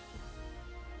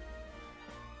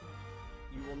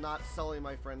 You will not sully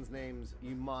my friends' names,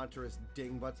 you monstrous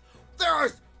dingbutts.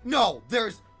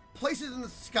 There's places in the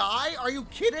sky? Are you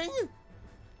kidding?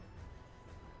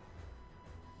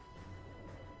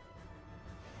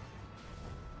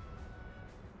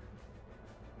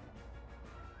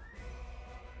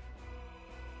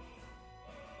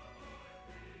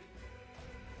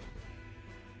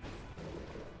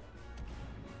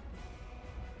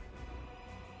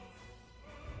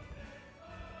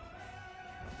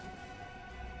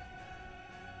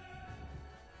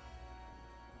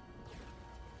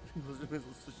 Those are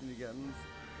missiles switching again.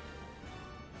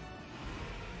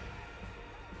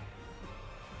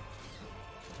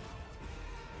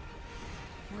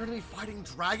 We're gonna be fighting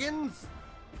dragons?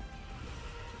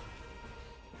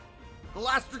 The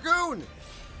Last Dragoon!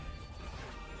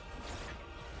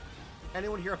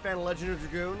 Anyone here a fan of Legend of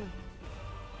Dragoon?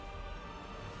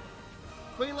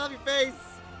 Queen, love your face!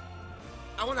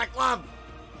 I want that glove!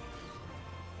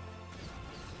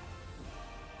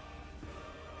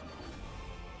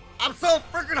 I'm so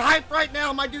freaking hyped right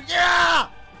now, my dude. Yeah!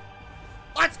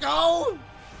 Let's go!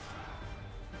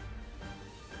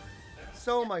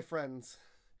 So, my friends,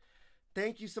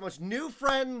 thank you so much. New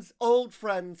friends, old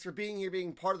friends, for being here,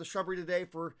 being part of the shrubbery today,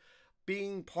 for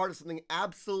being part of something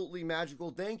absolutely magical.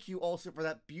 Thank you also for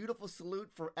that beautiful salute,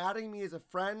 for adding me as a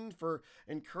friend, for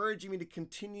encouraging me to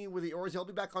continue with the Eorzean. I'll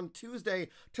be back on Tuesday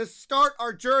to start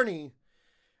our journey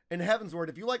in Heavensward.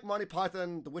 If you like Monty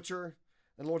Python, The Witcher,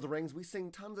 and Lord of the Rings, we sing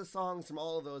tons of songs from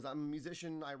all of those. I'm a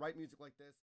musician. I write music like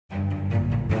this.